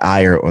and the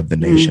ire of the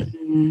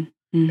nation.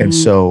 And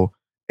so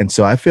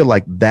I feel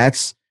like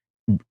that's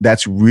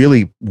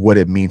really what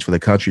it means for the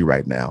country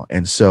right now.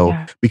 And so,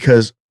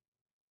 because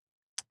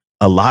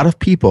a lot of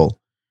people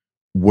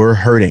were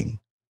hurting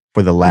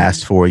for the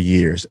last 4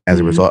 years as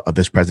a result of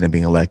this president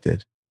being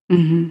elected.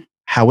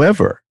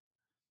 However,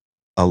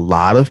 a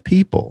lot of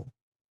people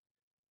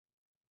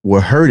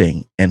were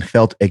hurting and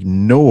felt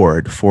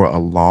ignored for a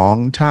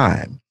long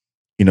time.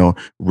 You know,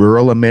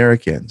 rural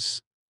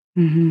Americans,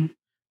 you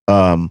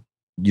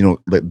know,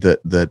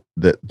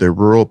 the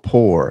rural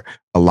poor,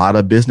 a lot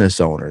of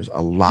business owners,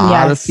 a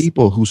lot of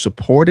people who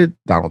supported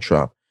Donald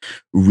Trump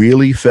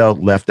really felt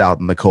left out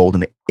in the cold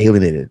and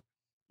alienated,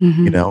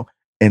 you know?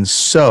 And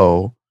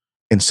so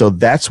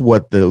that's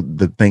what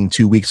the thing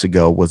 2 weeks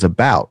ago was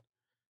about.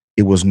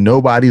 it was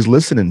nobody's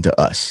listening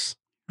to us.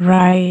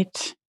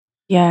 Right.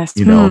 Yes.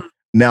 You know,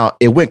 now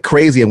it went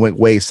crazy and went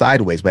way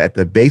sideways, but at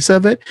the base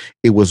of it,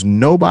 it was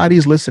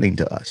nobody's listening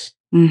to us.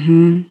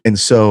 Mm-hmm. And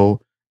so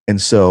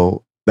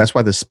that's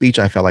why the speech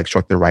I felt like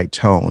struck the right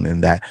tone,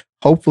 and that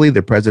hopefully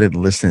the president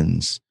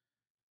listens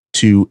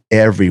to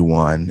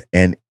everyone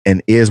and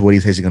is what he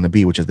says he's going to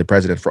be, which is the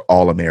president for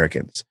all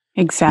Americans.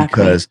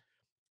 Exactly. Because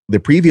the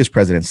previous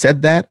president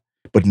said that,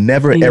 but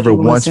never And ever he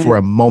once wasn't. for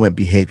a moment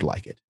behaved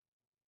like it.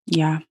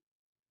 Yeah.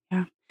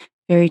 Yeah.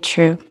 Very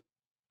true.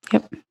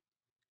 Yep.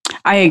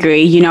 I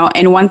agree. You know,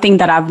 and one thing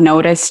that I've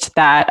noticed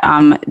that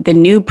the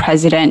new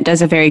president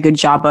does a very good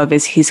job of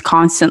is he's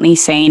constantly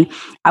saying,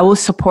 I will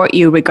support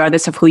you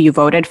regardless of who you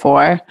voted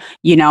for,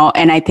 you know,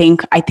 and I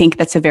think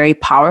that's a very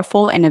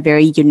powerful and a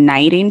very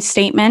uniting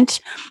statement.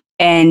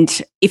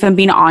 And if I'm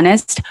being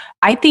honest,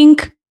 I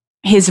think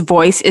his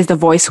voice is the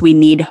voice we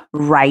need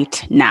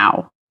right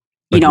now,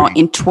 you know, Agreed.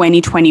 in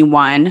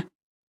 2021.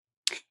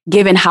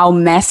 Given how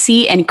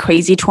messy and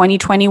crazy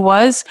 2020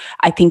 was,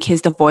 I think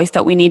he's the voice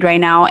that we need right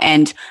now.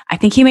 And I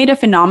think he made a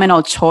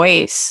phenomenal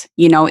choice,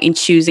 you know, in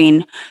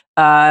choosing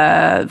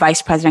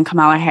Vice President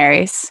Kamala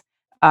Harris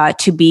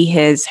to be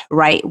his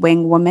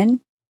right-wing woman.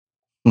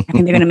 I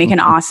think they're going to make an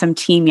awesome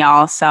team,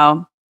 y'all.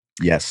 So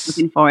Yes.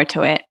 looking forward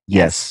to it.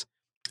 Yes.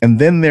 And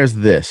then there's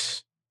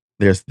this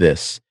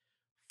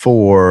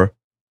for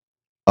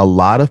a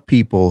lot of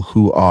people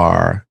who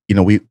are, you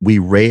know, we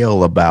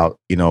rail about,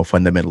 you know,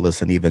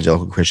 fundamentalists and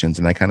evangelical Christians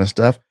and that kind of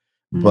stuff.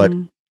 But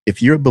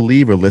if you're a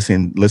believer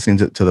listening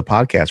to the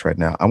podcast right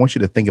now, I want you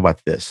to think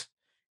about this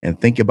and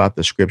think about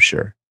the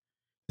scripture.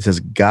 It says,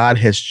 God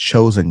has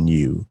chosen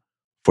you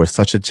for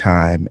such a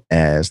time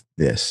as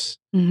this.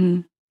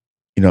 Mm-hmm.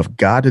 You know, if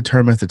God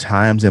determines the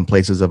times and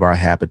places of our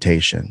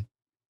habitation,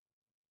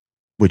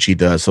 which he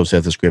does, so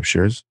says the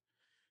scriptures,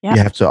 Yep.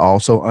 you have to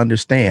also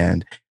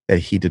understand that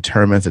he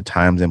determines the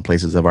times and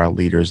places of our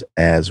leaders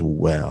as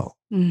well.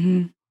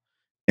 Mm-hmm.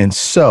 And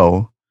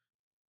so,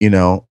 you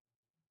know,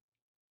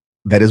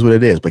 that is what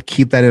it is. But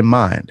keep that in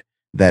mind,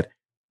 that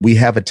we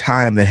have a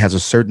time that has a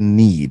certain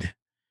need.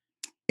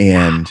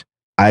 And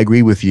I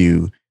agree with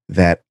you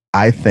that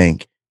I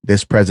think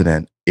this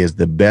president is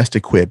the best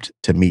equipped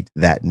to meet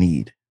that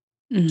need.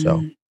 Mm-hmm.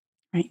 So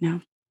right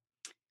now.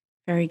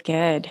 Very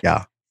good.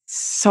 Yeah.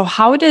 So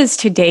how does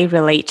today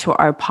relate to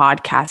our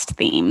podcast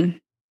theme?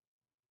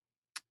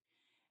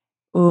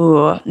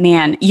 Oh,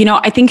 man. You know,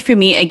 I think for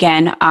me,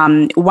 again,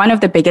 one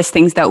of the biggest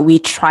things that we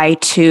try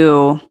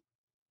to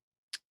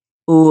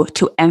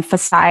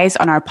emphasize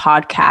on our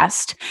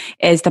podcast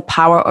is the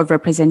power of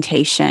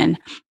representation,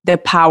 the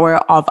power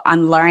of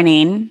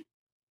unlearning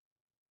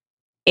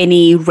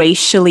any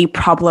racially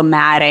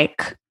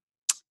problematic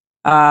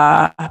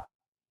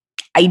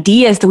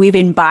ideas that we've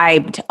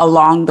imbibed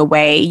along the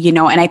way, you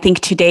know, and I think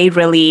today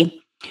really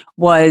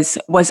was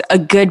a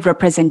good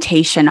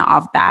representation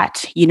of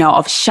that, you know,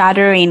 of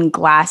shattering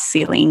glass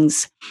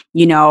ceilings,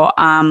 you know,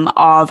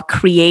 of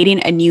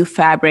creating a new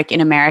fabric in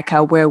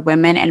America where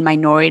women and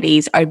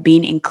minorities are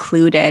being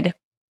included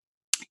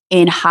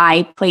in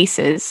high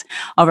places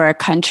of our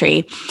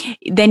country.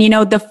 Then, you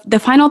know, the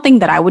final thing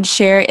that I would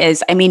share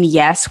is, I mean,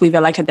 yes, we've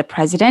elected the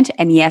president,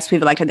 and yes,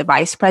 we've elected the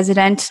vice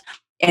president,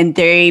 and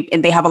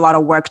they have a lot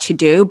of work to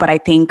do. But I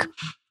think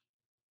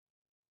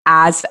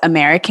as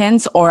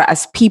Americans or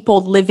as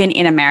people living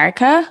in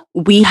America,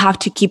 we have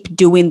to keep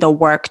doing the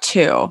work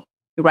too,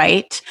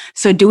 right?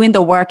 So doing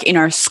the work in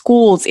our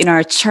schools, in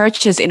our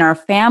churches, in our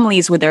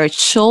families, with our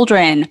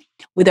children,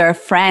 with our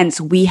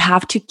friends, we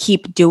have to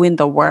keep doing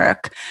the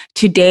work.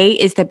 Today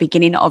is the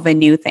beginning of a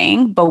new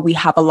thing, but we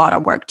have a lot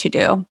of work to do.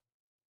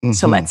 Mm-hmm.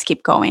 So let's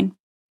keep going.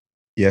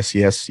 Yes,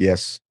 yes,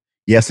 yes.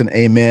 Yes, and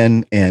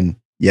amen. And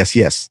yes,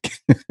 yes.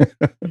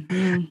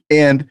 Mm-hmm.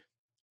 And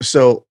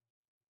so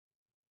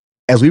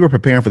as we were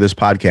preparing for this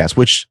podcast,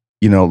 which,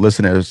 you know,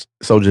 listeners,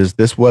 soldiers,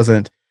 this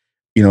wasn't,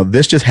 you know,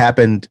 this just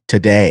happened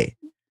today.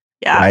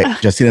 Yeah.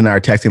 Right? Justine and I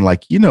are texting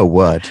like, you know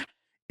what?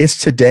 It's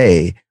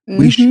today. Mm-hmm.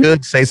 We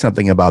should say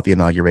something about the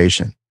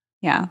inauguration.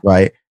 Yeah.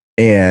 Right.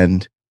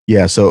 And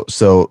yeah, so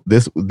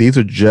these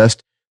are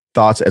just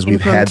thoughts as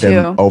we've had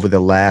them over the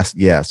last,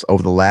 this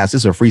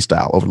is a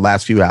freestyle over the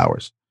last few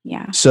hours.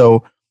 Yeah.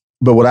 So,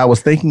 but what I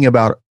was thinking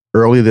about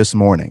early this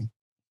morning,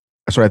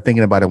 I started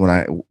thinking about it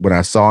when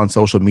I saw on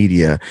social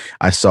media,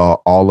 I saw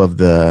all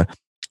the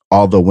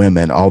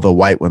women, all the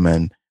white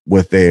women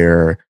with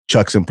their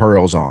Chucks and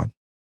pearls on.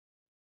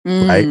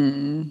 Right.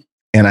 And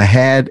I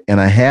had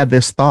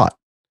this thought,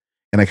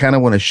 and I kind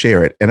of want to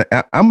share it. And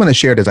I'm going to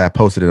share it as I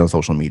posted it on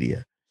social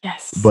media.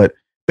 Yes. But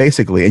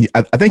basically, and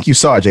I think you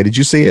saw it, Jay. Did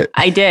you see it?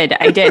 I did.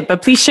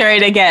 But please share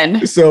it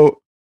again.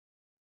 So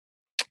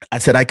I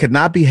said, I could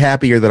not be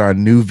happier that our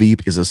new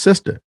VP is a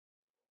sister.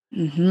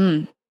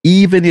 Mm-hmm.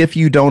 Even if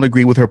you don't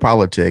agree with her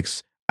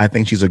politics, I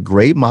think she's a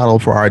great model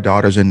for our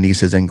daughters and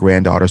nieces and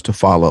granddaughters to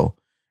follow,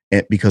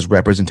 because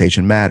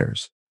representation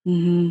matters.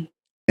 Mm-hmm.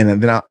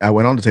 And then I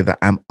went on to say that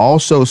I'm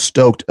also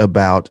stoked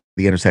about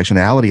the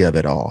intersectionality of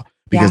it all,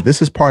 because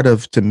this is part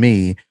of, to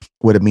me,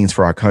 what it means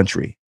for our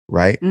country,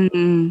 right?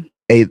 Mm-hmm.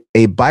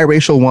 a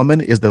biracial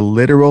woman is the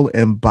literal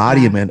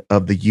embodiment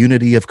of the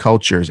unity of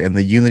cultures and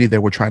the unity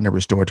that we're trying to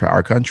restore to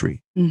our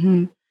country.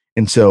 Mm-hmm.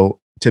 And so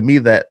to me,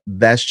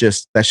 that's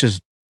just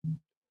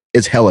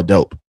it's hella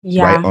dope,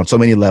 right? On so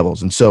many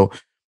levels. And so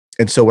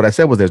what I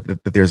said was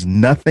that there's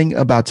nothing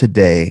about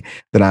today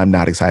that I'm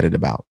not excited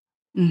about.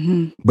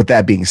 Mm-hmm. But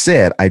that being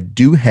said, I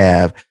do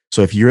have,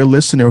 so if you're a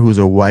listener who's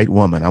a white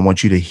woman, I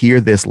want you to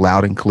hear this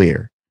loud and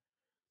clear,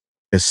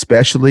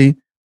 especially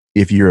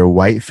if you're a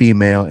white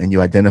female and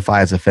you identify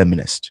as a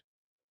feminist.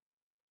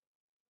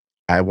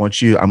 I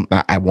want you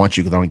because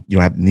you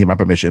don't have to need my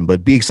permission,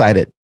 but be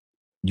excited.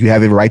 You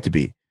have every right to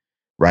be,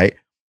 right?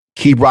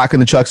 Keep rocking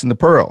the Chucks and the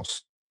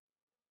Pearls.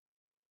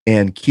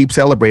 And keep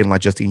celebrating,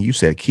 like Justine, you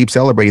said, keep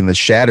celebrating the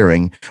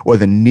shattering or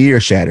the near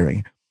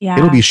shattering. Yeah.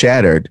 It'll be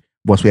shattered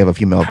once we have a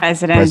female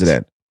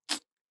president.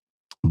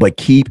 But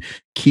keep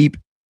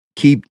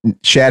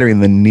shattering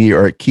the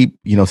near, or keep,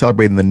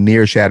 celebrating the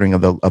near shattering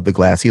of the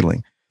glass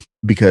ceiling.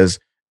 Because,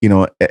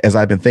 as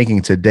I've been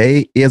thinking,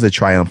 today is a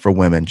triumph for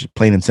women, just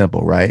plain and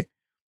simple, right?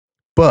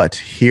 But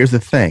here's the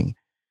thing.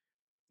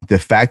 The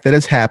fact that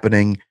it's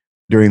happening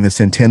during the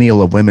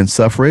centennial of women's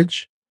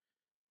suffrage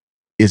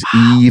is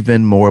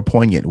even more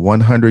poignant.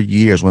 100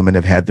 years women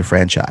have had the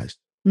franchise.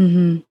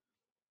 Mm-hmm.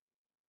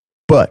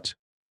 But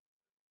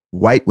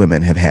white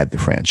women have had the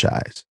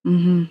franchise.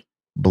 Mm-hmm.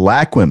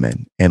 Black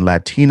women and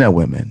Latina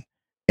women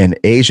and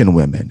Asian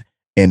women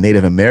and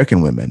Native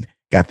American women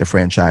got the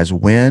franchise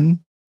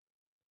when?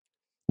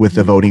 With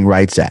the Voting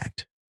Rights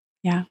Act.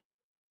 Yeah.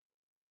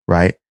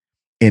 Right?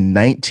 In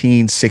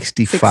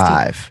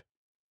 1965.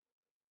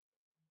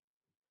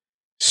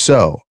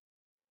 So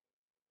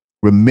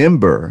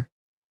remember,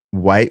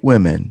 white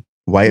women,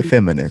 white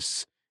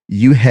feminists,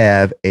 you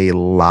have a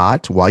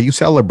lot, while you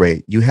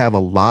celebrate, you have a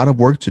lot of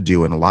work to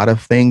do and a lot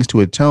of things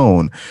to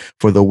atone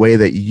for the way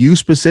that you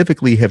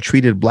specifically have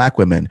treated Black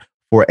women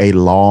for a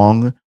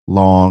long,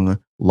 long,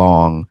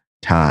 long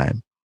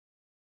time.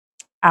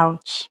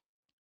 Ouch.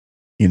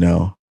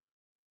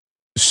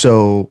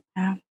 So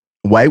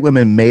white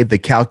women made the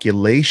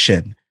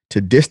calculation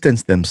to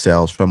distance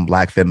themselves from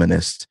Black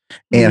feminists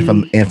and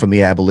from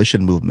the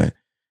abolition movement,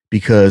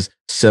 because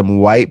some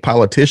white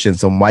politicians,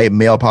 some white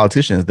male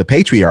politicians, the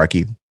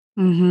patriarchy,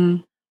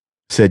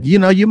 said,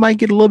 you might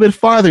get a little bit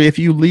farther if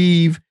you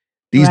leave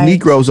these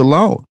Negroes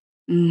alone.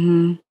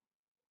 Mm-hmm.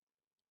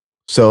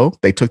 So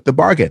they took the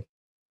bargain,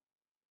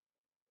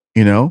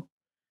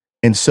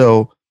 And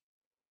so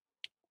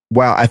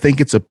while I think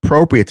it's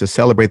appropriate to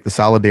celebrate the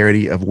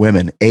solidarity of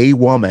women, a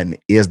woman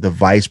is the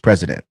vice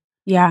president.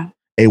 Yeah.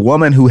 A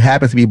woman who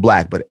happens to be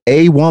Black, but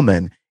a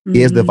woman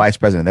is the vice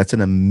president. That's an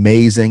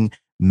amazing,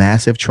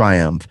 massive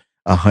triumph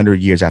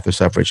 100 years after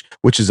suffrage,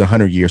 which is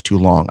 100 years too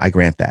long. I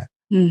grant that.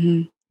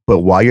 Mm-hmm. But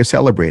while you're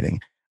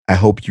celebrating, I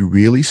hope you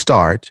really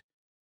start,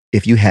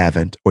 if you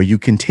haven't, or you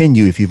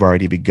continue if you've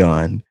already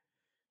begun,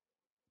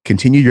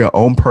 continue your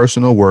own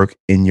personal work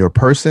in your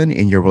person,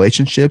 in your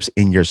relationships,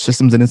 in your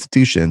systems and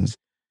institutions,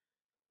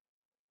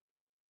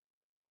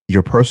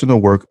 your personal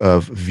work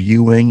of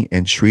viewing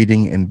and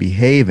treating and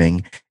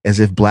behaving as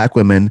if Black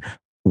women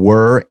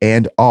were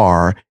and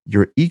are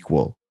your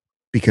equal,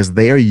 because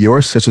they are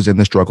your sisters in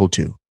the struggle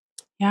too.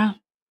 Yeah.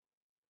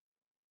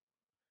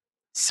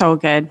 So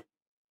good.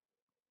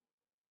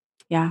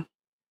 Yeah.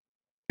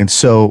 And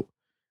so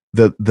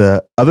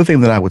the other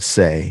thing that I would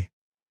say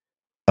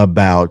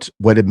about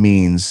what it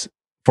means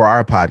for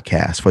our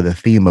podcast, for the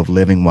theme of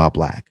living while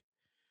Black,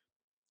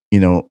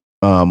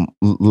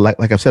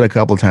 like I've said a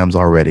couple of times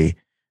already,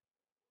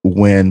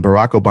 when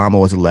Barack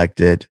Obama was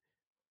elected,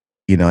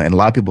 and a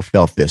lot of people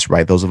felt this,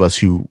 right? Those of us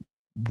who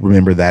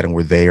remember that and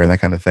were there and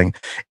that kind of thing,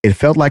 it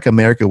felt like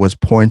America was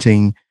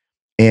pointing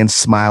and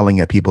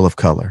smiling at people of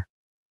color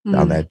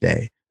on that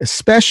day,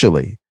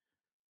 especially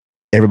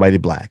everybody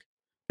Black.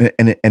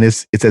 And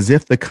it's as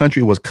if the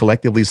country was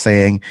collectively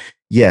saying,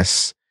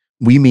 yes,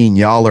 we mean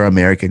y'all are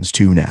Americans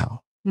too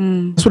now.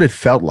 That's what it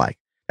felt like.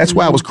 That's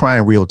why I was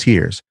crying real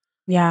tears.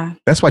 Yeah.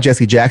 That's why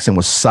Jesse Jackson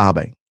was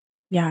sobbing.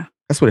 Yeah.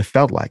 That's what it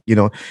felt like.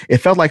 It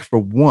felt like for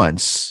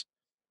once,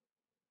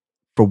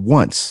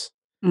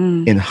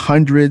 in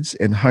hundreds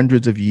and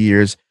hundreds of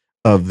years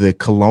of the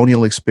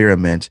colonial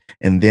experiment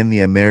and then the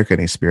American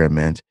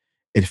experiment,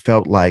 it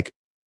felt like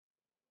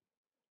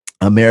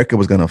America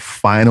was going to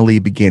finally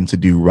begin to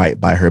do right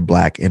by her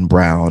Black and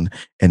brown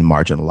and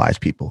marginalized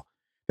people.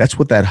 That's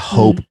what that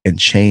hope and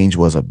change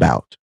was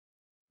about.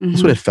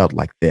 That's what it felt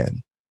like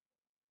then.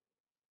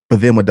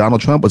 But then when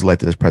Donald Trump was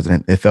elected as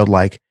president, it felt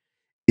like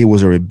it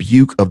was a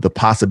rebuke of the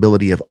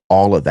possibility of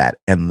all of that,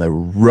 and the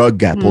rug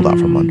got pulled out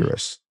from under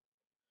us.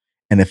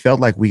 And it felt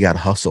like we got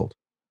hustled.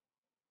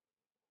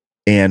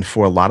 And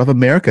for a lot of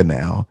America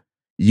now,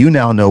 you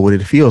now know what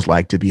it feels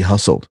like to be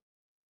hustled.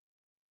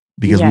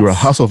 Because we were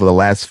hustled for the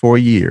last 4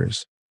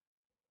 years,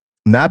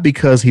 not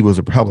because he was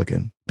a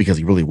Republican, because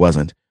he really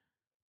wasn't,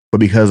 but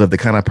because of the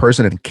kind of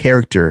person and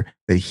character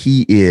that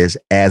he is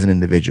as an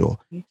individual.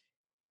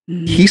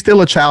 He's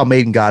still a child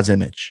made in God's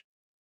image.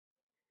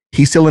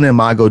 He's still an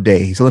imago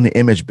Dei. He's still an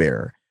image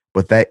bearer,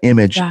 but that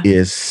image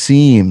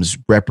seems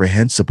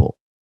reprehensible.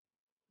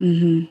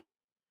 Mm-hmm.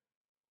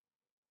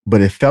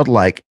 But it felt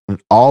like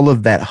all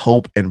of that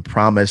hope and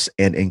promise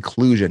and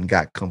inclusion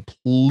got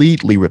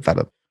completely ripped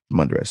out from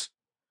under us.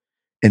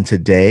 And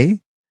today,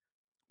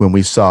 when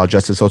we saw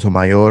Justice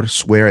Sotomayor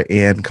swear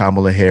in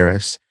Kamala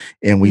Harris,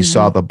 and we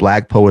saw the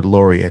Black Poet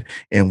Laureate,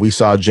 and we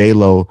saw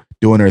J-Lo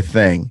doing her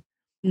thing,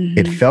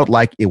 it felt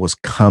like it was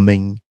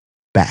coming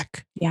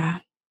back. Yeah.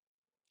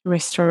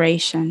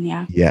 Restoration.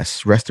 Yeah.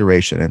 Yes,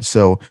 restoration. And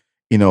so,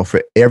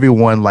 for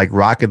everyone like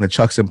rocking the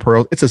Chucks and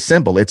Pearls, it's a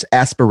symbol. It's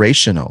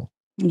aspirational.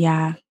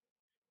 Yeah.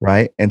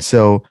 Right. And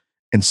so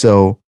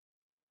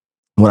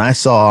when I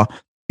saw,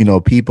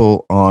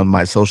 people on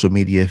my social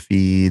media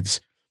feeds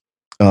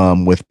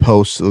with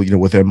posts,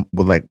 with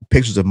like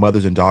pictures of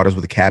mothers and daughters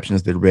with the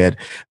captions that read,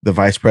 "The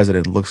vice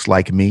president looks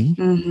like me."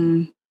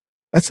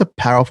 That's a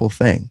powerful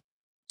thing.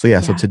 So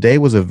so today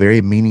was a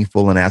very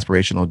meaningful and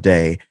aspirational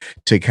day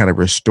to kind of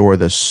restore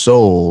the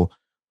soul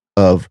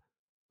of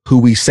who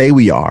we say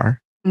we are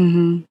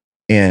and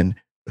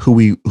who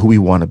we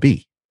want to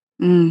be.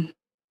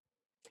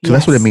 So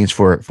that's what it means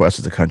for us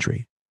as a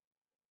country.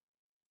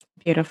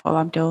 Beautiful,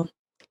 Abdul.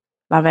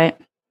 Love it.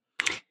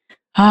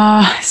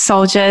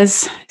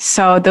 Soldiers.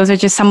 So those are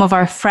just some of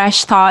our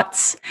fresh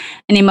thoughts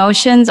and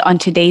emotions on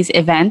today's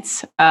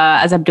events.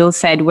 As Abdul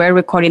said, we're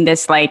recording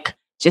this like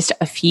just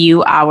a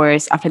few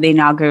hours after the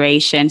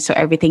inauguration. So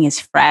everything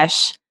is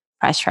fresh,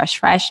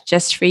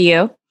 just for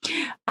you.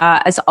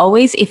 As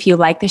always, if you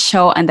like the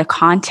show and the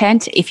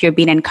content, if you're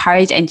being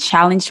encouraged and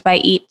challenged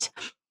by it,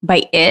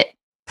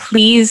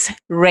 please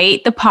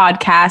rate the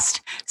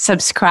podcast,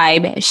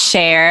 subscribe,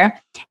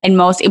 share, and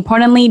most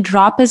importantly,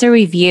 drop us a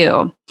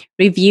review.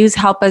 Reviews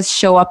help us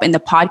show up in the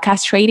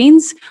podcast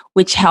ratings,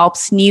 which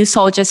helps new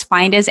soldiers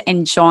find us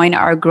and join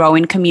our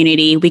growing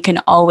community. We can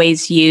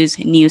always use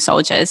new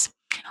soldiers.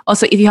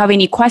 Also, if you have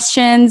any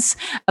questions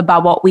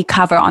about what we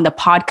cover on the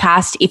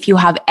podcast, if you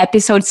have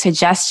episode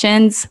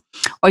suggestions,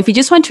 or if you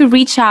just want to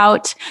reach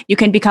out, you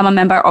can become a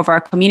member of our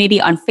community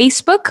on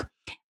Facebook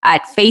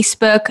at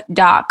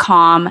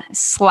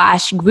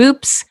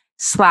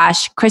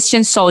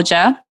facebook.com/groups/Christian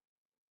Soldier,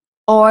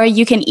 or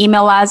you can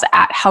email us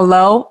at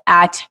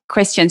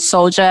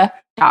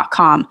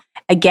hello@christiansoldier.com.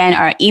 Again,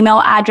 our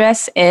email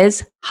address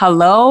is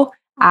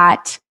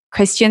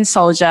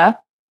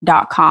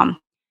hello@christiansoldier.com.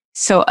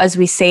 So as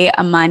we say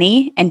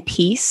Amani and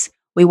peace,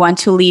 we want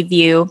to leave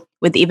you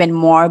with even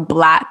more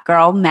Black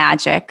girl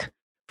magic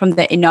from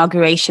the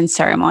inauguration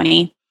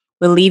ceremony.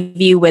 We'll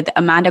leave you with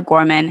Amanda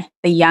Gorman,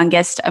 the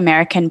youngest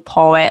American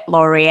poet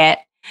laureate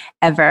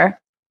ever,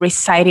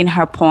 reciting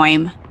her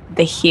poem,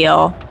 "The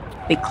Hill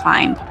We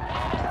Climbed."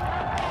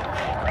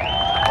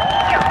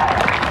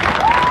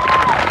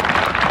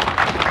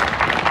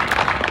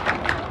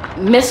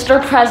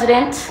 Mr.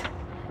 President,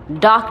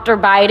 Dr.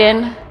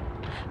 Biden,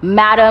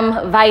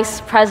 Madam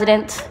Vice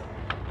President,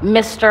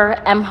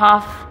 Mr.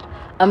 Emhoff,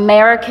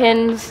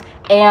 Americans,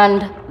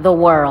 and the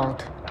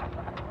world.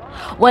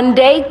 When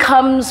day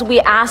comes, we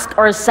ask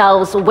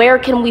ourselves, where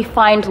can we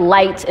find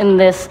light in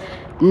this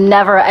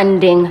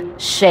never-ending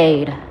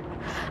shade?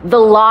 The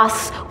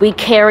loss we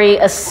carry,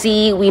 a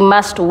sea we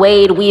must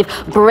wade. We've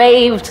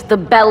braved the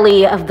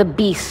belly of the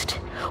beast.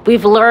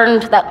 We've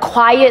learned that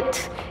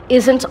quiet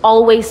isn't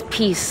always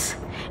peace,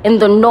 and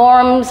the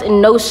norms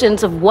and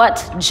notions of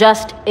what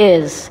just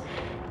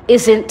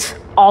isn't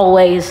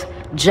always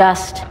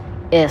just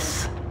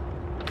is.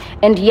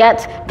 And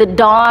yet the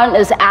dawn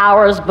is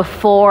hours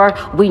before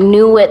we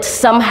knew it.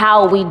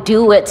 Somehow we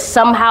do it.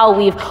 Somehow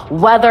we've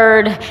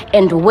weathered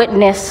and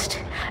witnessed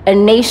a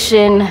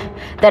nation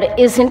that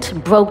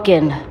isn't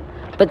broken,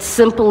 but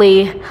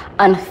simply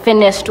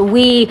unfinished.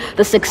 We,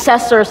 the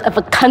successors of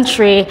a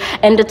country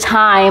and a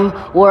time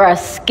where a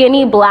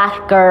skinny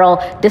Black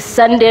girl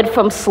descended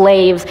from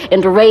slaves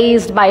and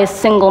raised by a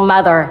single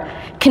mother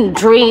can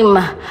dream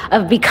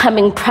of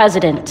becoming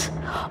president,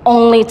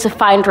 only to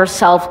find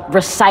herself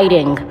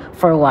reciting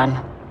for one.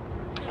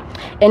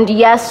 And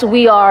yes,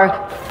 we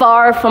are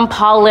far from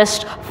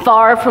polished,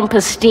 far from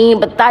pristine,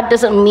 but that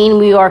doesn't mean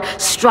we are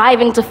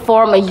striving to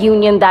form a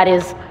union that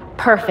is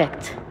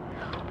perfect.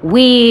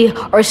 We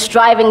are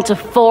striving to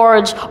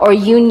forge our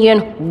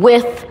union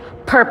with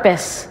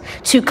purpose,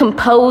 to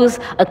compose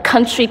a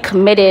country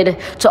committed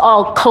to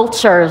all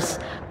cultures,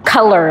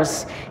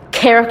 colors,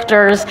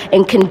 characters,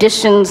 and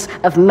conditions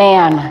of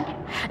man.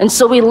 And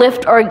so we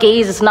lift our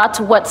gazes not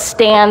to what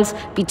stands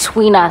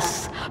between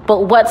us,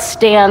 but what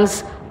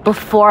stands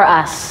before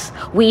us.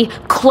 We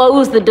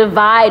close the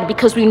divide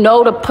because we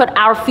know to put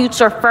our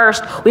future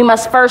first, we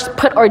must first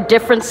put our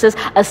differences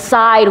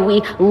aside.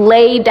 We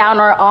lay down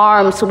our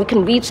arms so we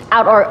can reach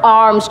out our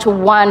arms to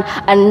one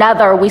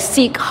another. We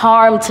seek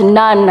harm to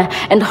none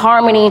and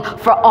harmony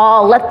for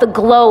all. Let the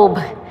globe,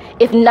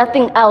 if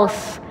nothing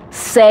else,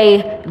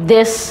 say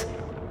this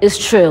is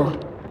true.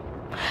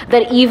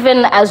 That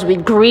even as we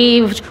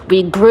grieved,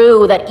 we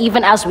grew. That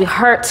even as we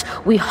hurt,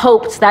 we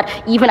hoped. That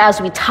even as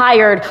we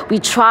tired, we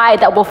tried.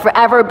 That we'll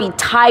forever be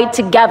tied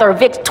together,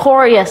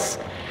 victorious,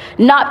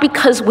 not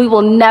because we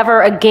will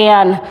never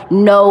again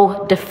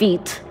know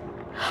defeat,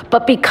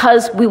 but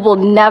because we will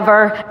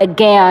never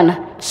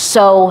again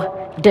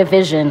sow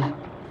division.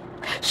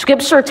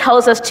 Scripture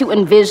tells us to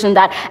envision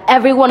that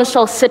everyone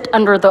shall sit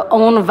under their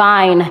own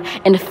vine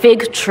and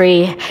fig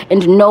tree,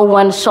 and no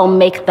one shall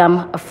make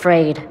them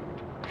afraid.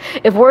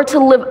 If we're to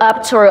live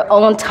up to our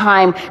own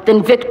time,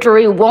 then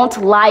victory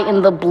won't lie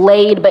in the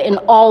blade, but in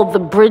all the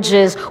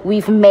bridges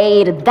we've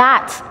made.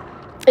 That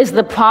is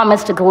the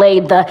promised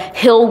glade, the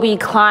hill we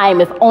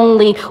climb, if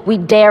only we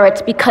dare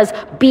it, because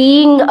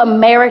being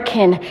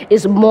American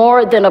is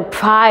more than a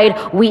pride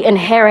we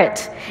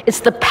inherit.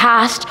 It's the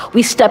past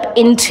we step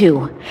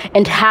into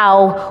and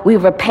how we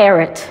repair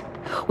it.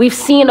 We've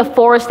seen a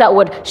force that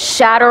would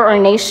shatter our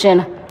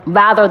nation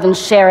rather than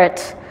share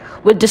it,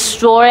 would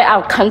destroy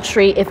our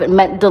country if it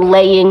meant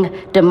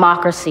delaying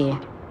democracy.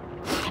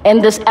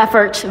 And this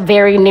effort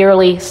very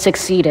nearly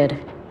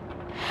succeeded.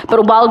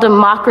 But while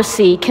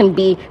democracy can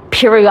be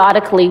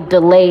periodically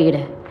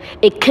delayed,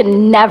 it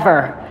can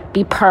never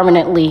be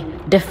permanently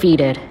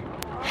defeated.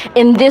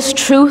 In this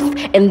truth,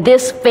 in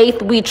this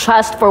faith we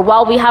trust, for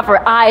while we have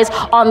our eyes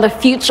on the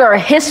future,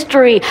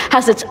 history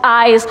has its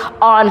eyes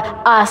on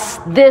us.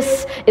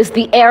 This is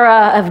the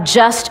era of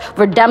just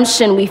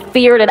redemption. We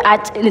feared it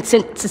at its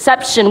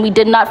inception. We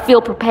did not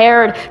feel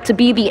prepared to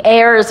be the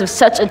heirs of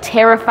such a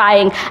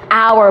terrifying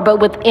hour,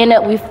 but within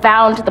it we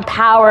found the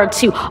power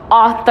to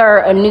author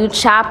a new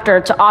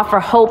chapter, to offer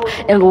hope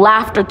and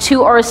laughter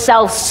to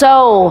ourselves.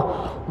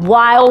 So,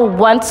 while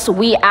once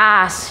we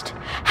asked,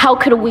 how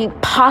could we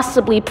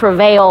possibly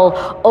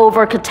prevail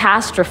over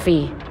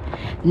catastrophe?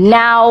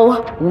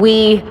 Now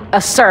we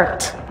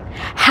assert,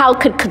 how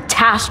could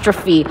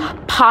catastrophe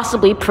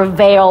possibly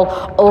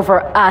prevail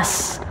over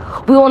us?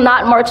 We will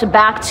not march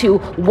back to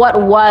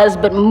what was,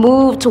 but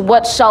move to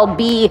what shall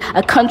be,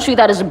 a country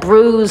that is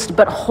bruised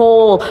but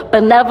whole,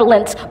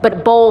 benevolent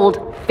but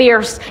bold,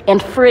 fierce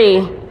and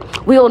free.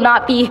 We will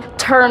not be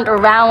turned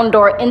around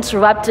or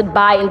interrupted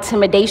by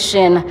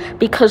intimidation,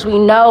 because we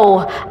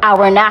know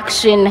our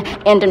inaction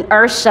and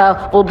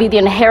inertia will be the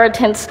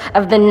inheritance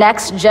of the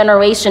next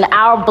generation.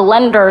 Our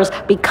blunders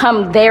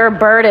become their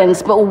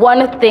burdens. But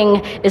one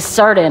thing is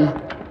certain: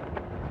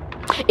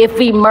 if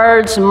we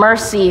merge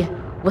mercy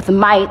with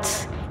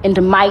might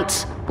and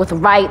might with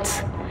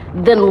right,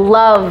 then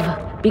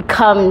love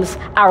becomes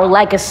our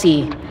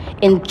legacy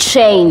and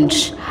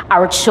change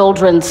our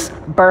children's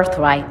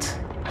birthright.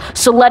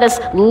 So let us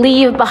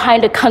leave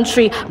behind a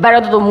country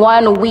better than the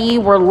one we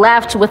were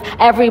left. With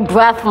every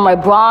breath from my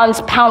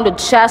bronze-pounded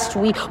chest,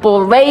 we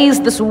will raise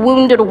this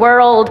wounded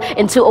world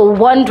into a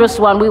wondrous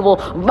one. We will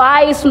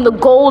rise from the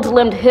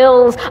gold-limbed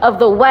hills of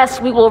the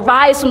west. We will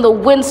rise from the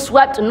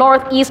wind-swept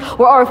northeast,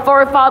 where our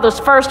forefathers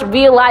first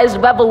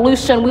realized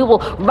revolution. We will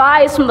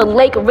rise from the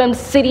lake-rimmed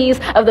cities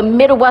of the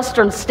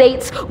Midwestern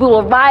states. We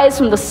will rise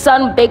from the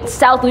sun-baked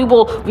south. We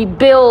will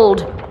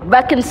rebuild,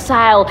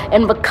 reconcile,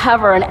 and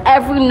recover in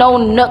every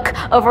known nook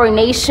of our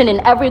nation, in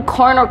every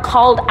corner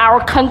called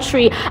our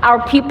country.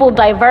 Our people,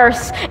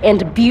 diverse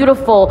and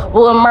beautiful,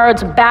 will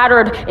emerge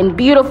battered and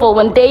beautiful.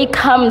 When day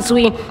comes,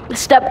 we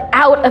step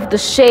out of the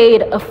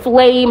shade,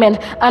 aflame and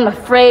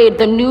unafraid.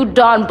 The new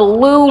dawn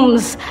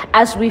blooms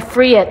as we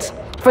free it.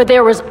 For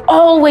there is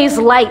always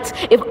light,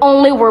 if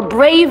only we're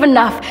brave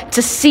enough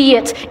to see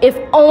it, if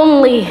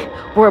only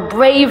we're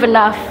brave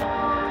enough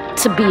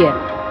to be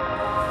it.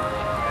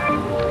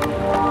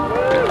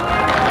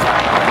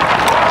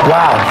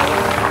 Wow.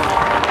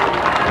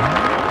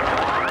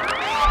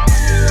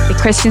 The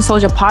Christian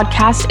Soldier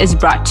Podcast is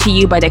brought to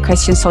you by the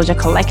Christian Soldier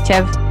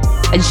Collective,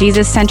 a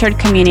Jesus-centered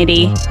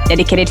community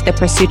dedicated to the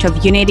pursuit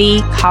of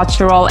unity,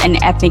 cultural and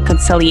ethnic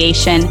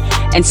conciliation,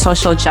 and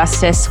social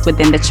justice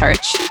within the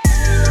church.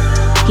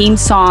 Theme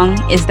song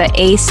is The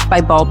Ace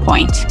by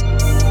Ballpoint.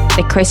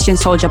 The Christian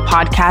Soldier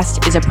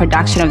Podcast is a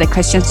production of the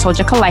Christian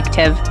Soldier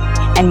Collective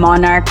and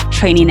Monarch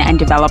Training and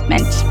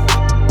Development.